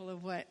example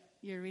of what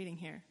you're reading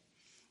here.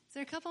 Is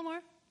there a couple more?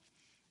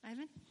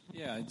 Ivan?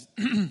 Yeah.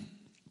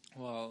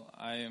 Well,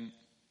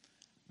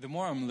 the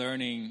more I'm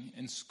learning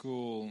in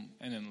school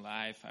and in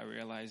life, I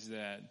realize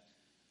that,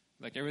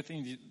 like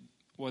everything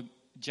what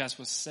just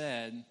was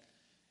said,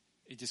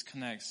 it just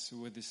connects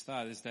with this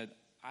thought, is that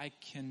I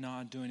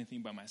cannot do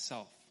anything by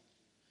myself.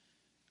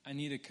 I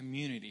need a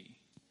community.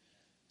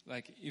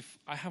 Like, if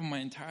I have my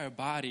entire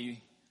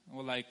body,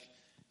 or like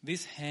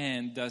this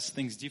hand does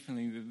things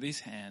differently than this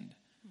hand,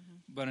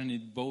 but I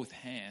need both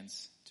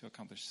hands to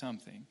accomplish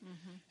something.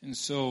 And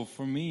so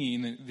for me,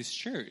 in this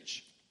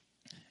church,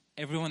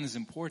 everyone is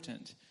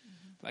important.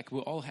 Like, we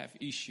all have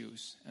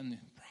issues and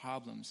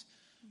problems,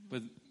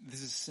 but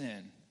this is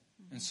sin.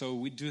 And so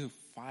we do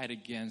fight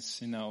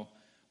against,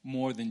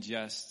 more than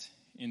just,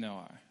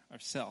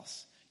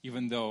 ourselves,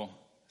 even though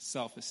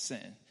self is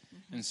sin.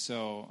 And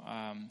so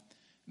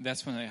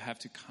that's when I have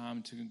to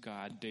come to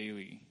God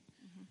daily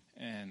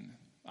and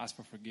ask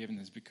for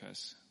forgiveness,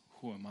 because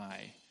who am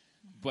I?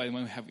 But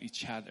when we have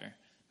each other,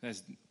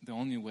 that's the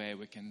only way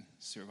we can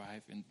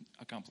survive and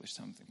accomplish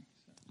something.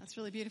 That's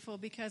really beautiful,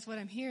 because what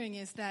I'm hearing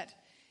is that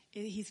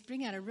he's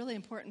bringing out a really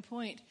important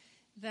point,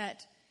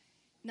 that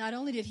not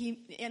only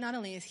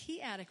is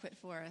he adequate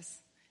for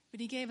us, but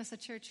he gave us a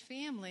church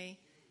family,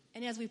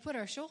 and as we put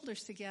our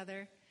shoulders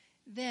together,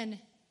 then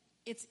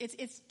it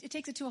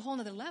takes it to a whole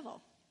other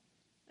level.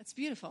 That's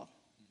beautiful.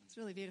 It's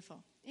really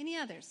beautiful. Any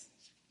others?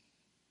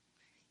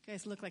 You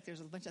guys look like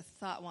there's a bunch of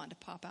thought wanting to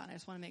pop out. I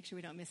just want to make sure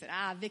we don't miss it.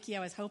 Vicki, I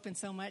was hoping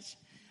so much,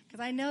 because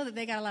I know that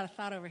they got a lot of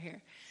thought over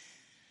here.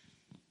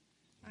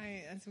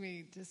 As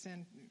we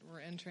we're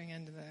entering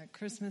into the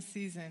Christmas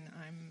season,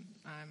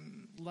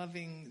 I'm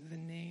loving the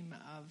name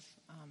of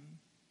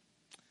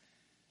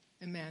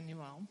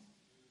Emmanuel,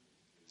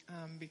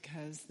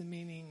 because the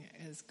meaning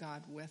is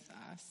God with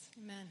us.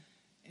 Amen.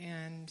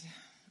 And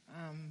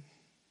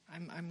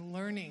I'm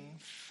learning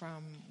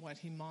from what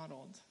he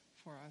modeled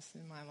for us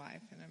in my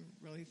life, and I'm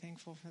really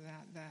thankful for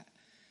that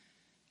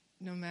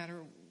no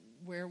matter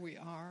where we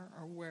are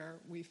or where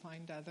we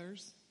find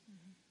others,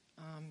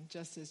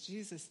 just as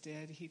Jesus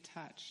did, he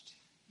touched,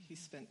 he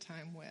spent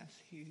time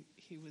with,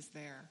 he was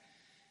there.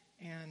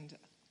 And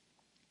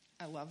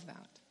I love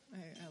that.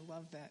 I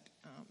love that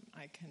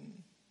I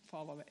can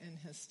follow in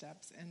his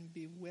steps and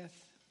be with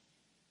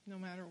no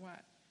matter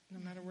what, no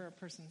matter where a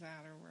person's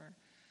at or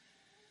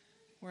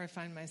where I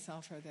find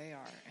myself or they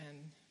are.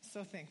 And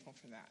so thankful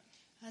for that.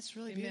 That's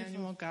really beautiful.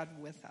 Emmanuel, God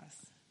with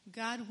us.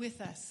 God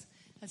with us.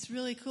 That's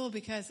really cool,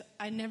 because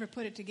I never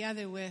put it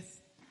together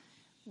with,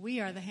 we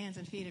are the hands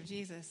and feet of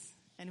Jesus,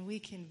 and we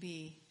can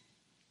be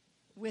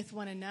with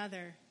one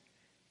another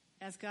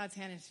as God's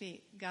hand and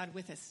feet, God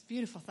with us.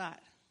 Beautiful thought.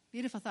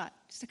 Beautiful thought.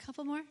 Just a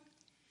couple more?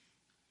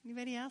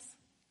 Anybody else?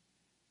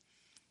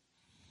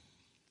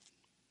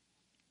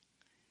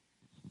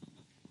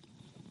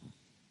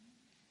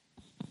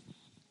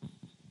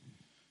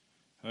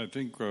 I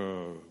think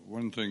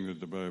one thing that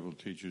the Bible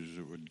teaches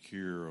that would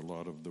cure a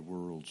lot of the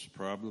world's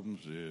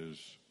problems is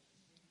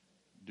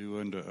do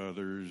unto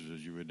others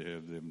as you would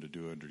have them to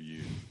do unto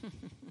you.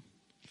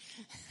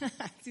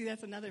 See,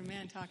 that's another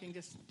man talking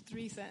just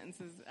 3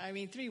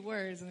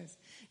 words. And it's,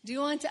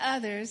 do unto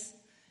others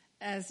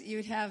as you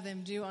would have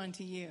them do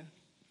unto you.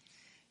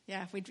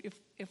 Yeah,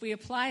 if we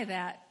apply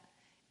that,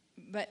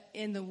 but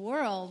in the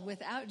world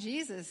without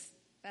Jesus,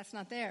 that's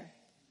not there.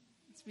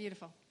 It's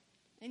beautiful.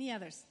 Any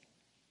others?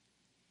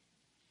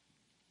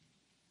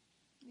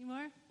 Any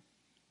more?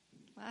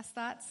 Last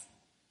thoughts?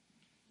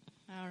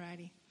 All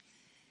righty.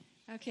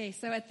 Okay,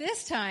 so at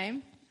this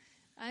time,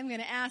 I'm going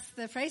to ask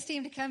the praise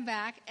team to come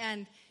back,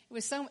 and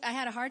I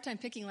had a hard time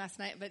picking last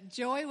night, but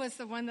Joy was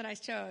the one that I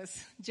chose.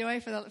 Joy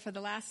for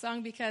the last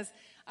song, because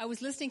I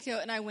was listening to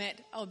it and I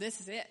went, oh, this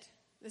is it.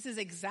 This is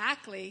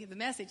exactly the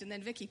message. And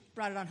then Vicki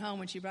brought it on home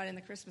when she brought in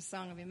the Christmas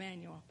song of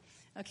Emmanuel.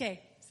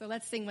 Okay, so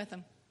let's sing with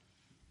them.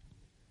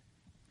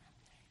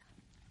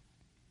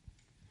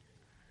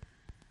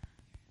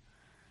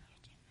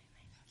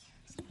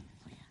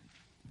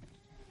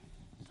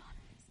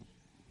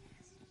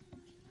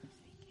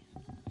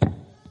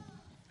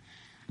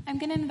 I'm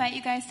going to invite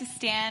you guys to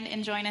stand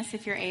and join us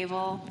if you're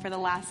able for the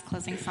last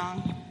closing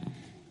song.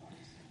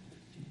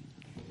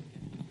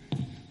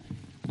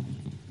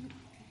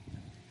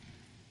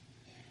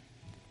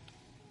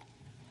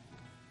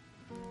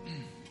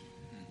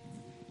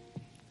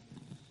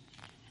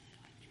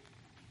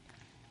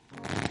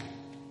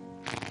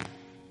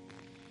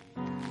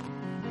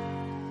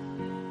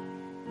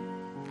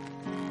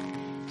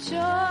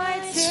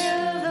 Joy to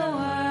the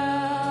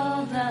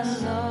world, the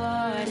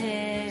Lord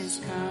is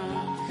come.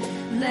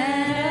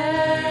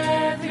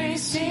 Let earth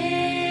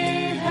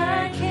receive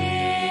her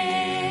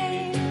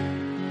King.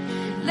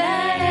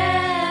 Let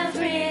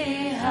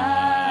every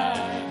heart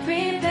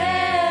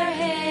prepare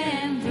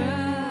him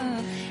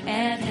room,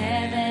 and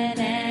heaven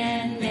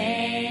and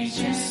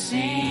nature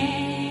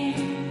sing.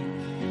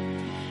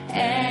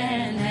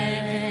 And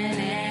heaven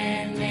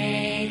and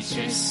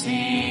nature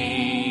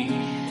sing.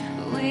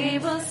 We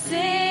will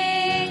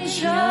sing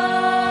joy.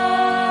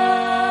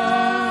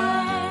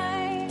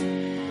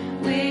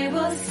 We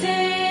will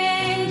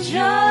sing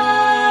joy.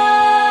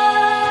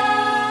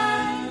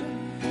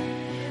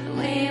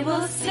 We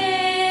will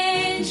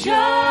sing joy.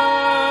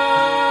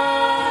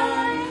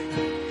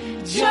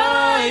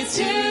 Joy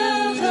to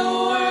the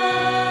world.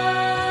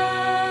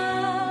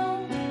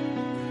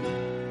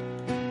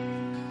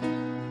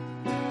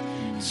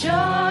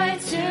 Joy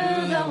to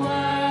the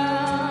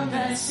world.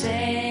 The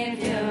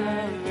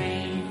Savior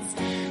reigns.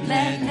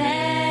 Let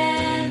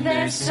men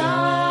their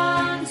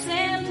songs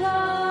employ.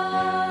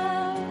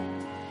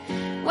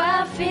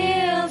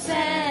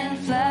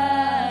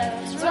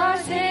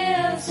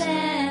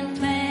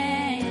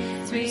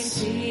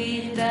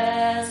 receive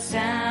the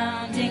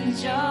sounding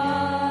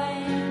joy.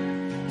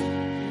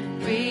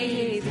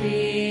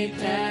 Repeat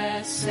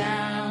the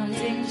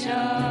sounding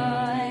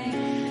joy.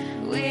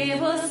 We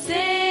will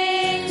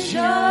sing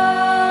joy.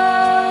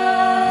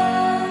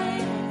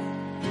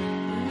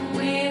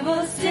 We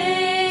will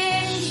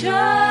sing joy.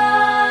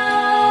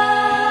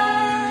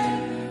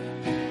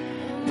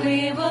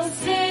 We will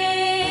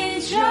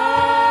sing joy.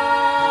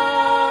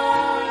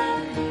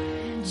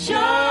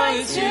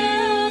 Joy to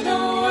the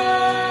world.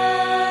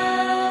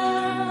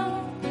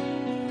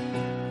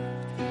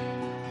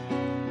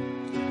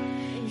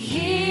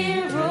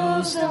 He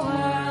rules the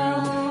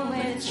world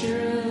with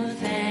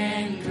truth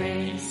and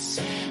grace,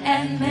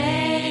 and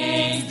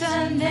makes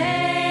the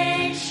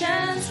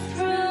nations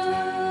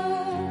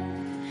prove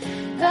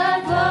the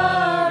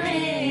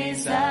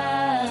glories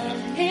of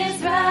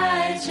his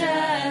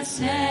righteousness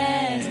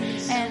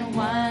and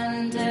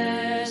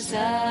wonders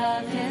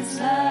of his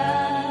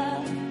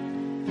love,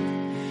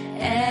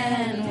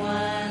 and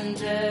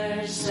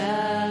wonders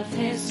of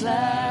his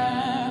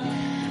love.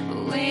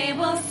 We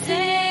will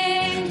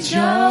sing joy.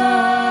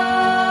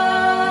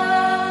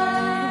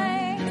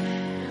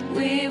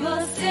 We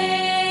will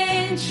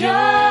sing joy.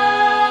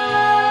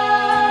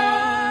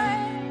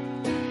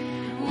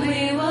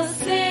 We will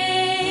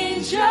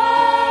sing joy.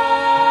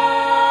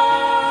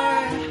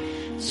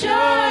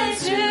 Joy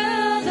to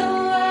the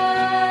world.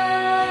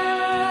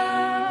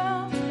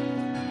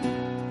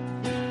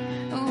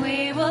 We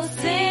will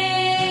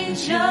sing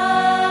joy.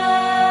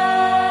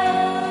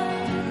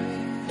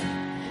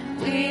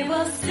 We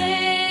will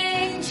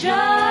sing joy.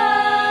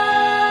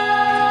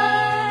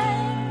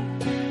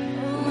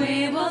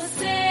 We will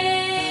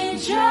sing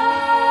joy.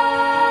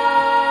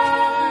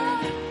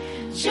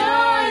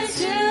 Joy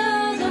to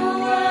the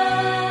world.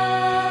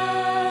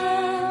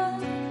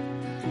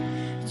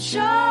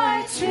 Joy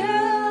to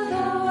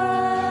the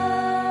world.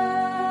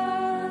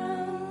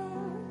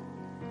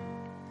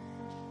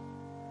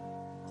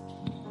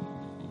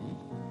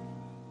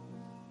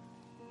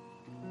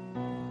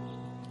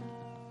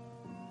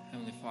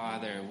 Heavenly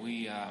Father,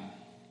 we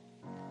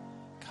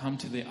come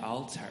to the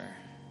altar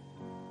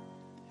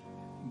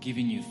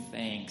giving you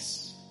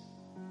thanks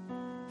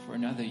for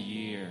another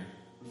year,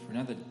 for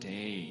another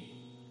day,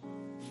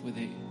 for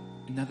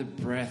another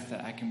breath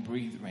that I can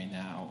breathe right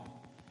now.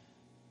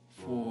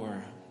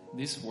 For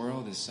this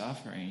world is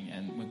suffering,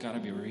 and we've got to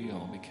be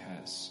real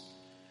because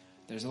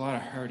there's a lot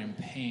of hurt and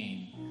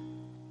pain.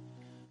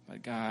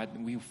 But God,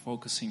 we're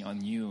focusing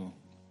on you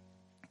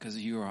because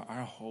you are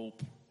our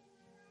hope.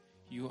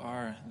 You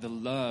are the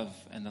love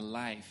and the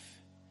life.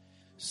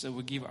 So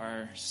we give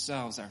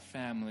ourselves, our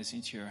families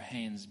into your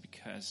hands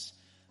because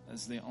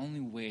that's the only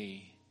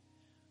way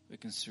we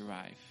can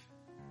survive.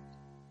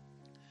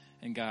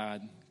 And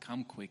God,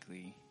 come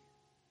quickly.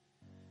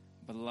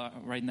 But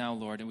right now,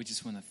 Lord, we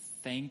just want to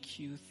thank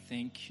you,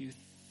 thank you,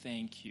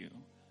 thank you.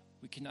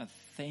 We cannot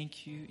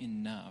thank you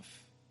enough.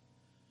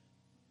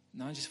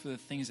 Not just for the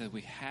things that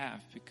we have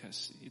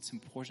because it's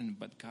important,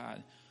 but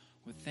God,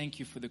 we thank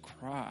you for the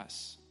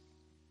cross.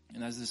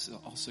 And as this is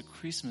also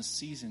Christmas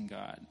season,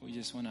 God, we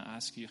just want to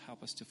ask you,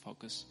 help us to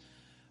focus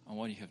on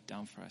what you have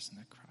done for us on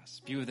the cross.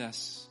 Be with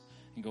us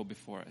and go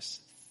before us.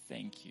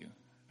 Thank you.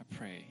 I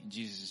pray in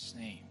Jesus'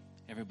 name.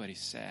 Everybody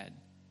said,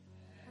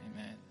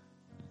 amen.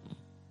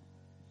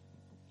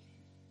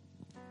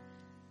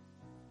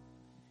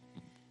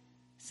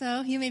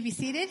 So you may be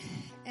seated,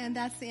 and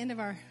that's the end of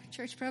our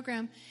church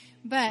program.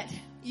 But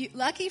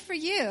lucky for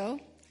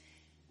you,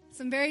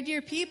 some very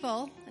dear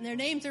people, and their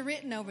names are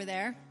written over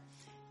there,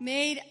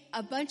 made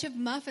a bunch of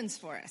muffins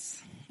for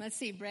us. Let's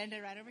see,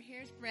 Brenda, right over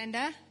here is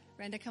Brenda.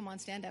 Brenda, come on,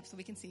 stand up so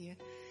we can see you.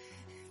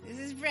 This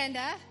is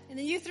Brenda. And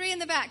then you three in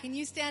the back, can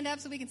you stand up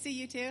so we can see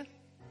you too?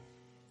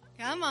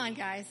 Come on,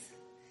 guys.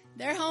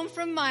 They're home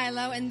from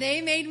Milo, and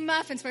they made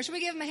muffins for us. Should we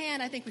give them a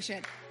hand? I think we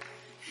should.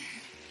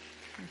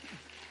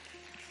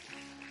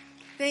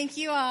 Thank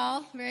you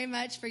all very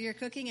much for your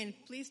cooking, and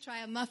please try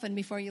a muffin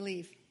before you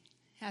leave.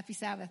 Happy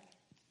Sabbath.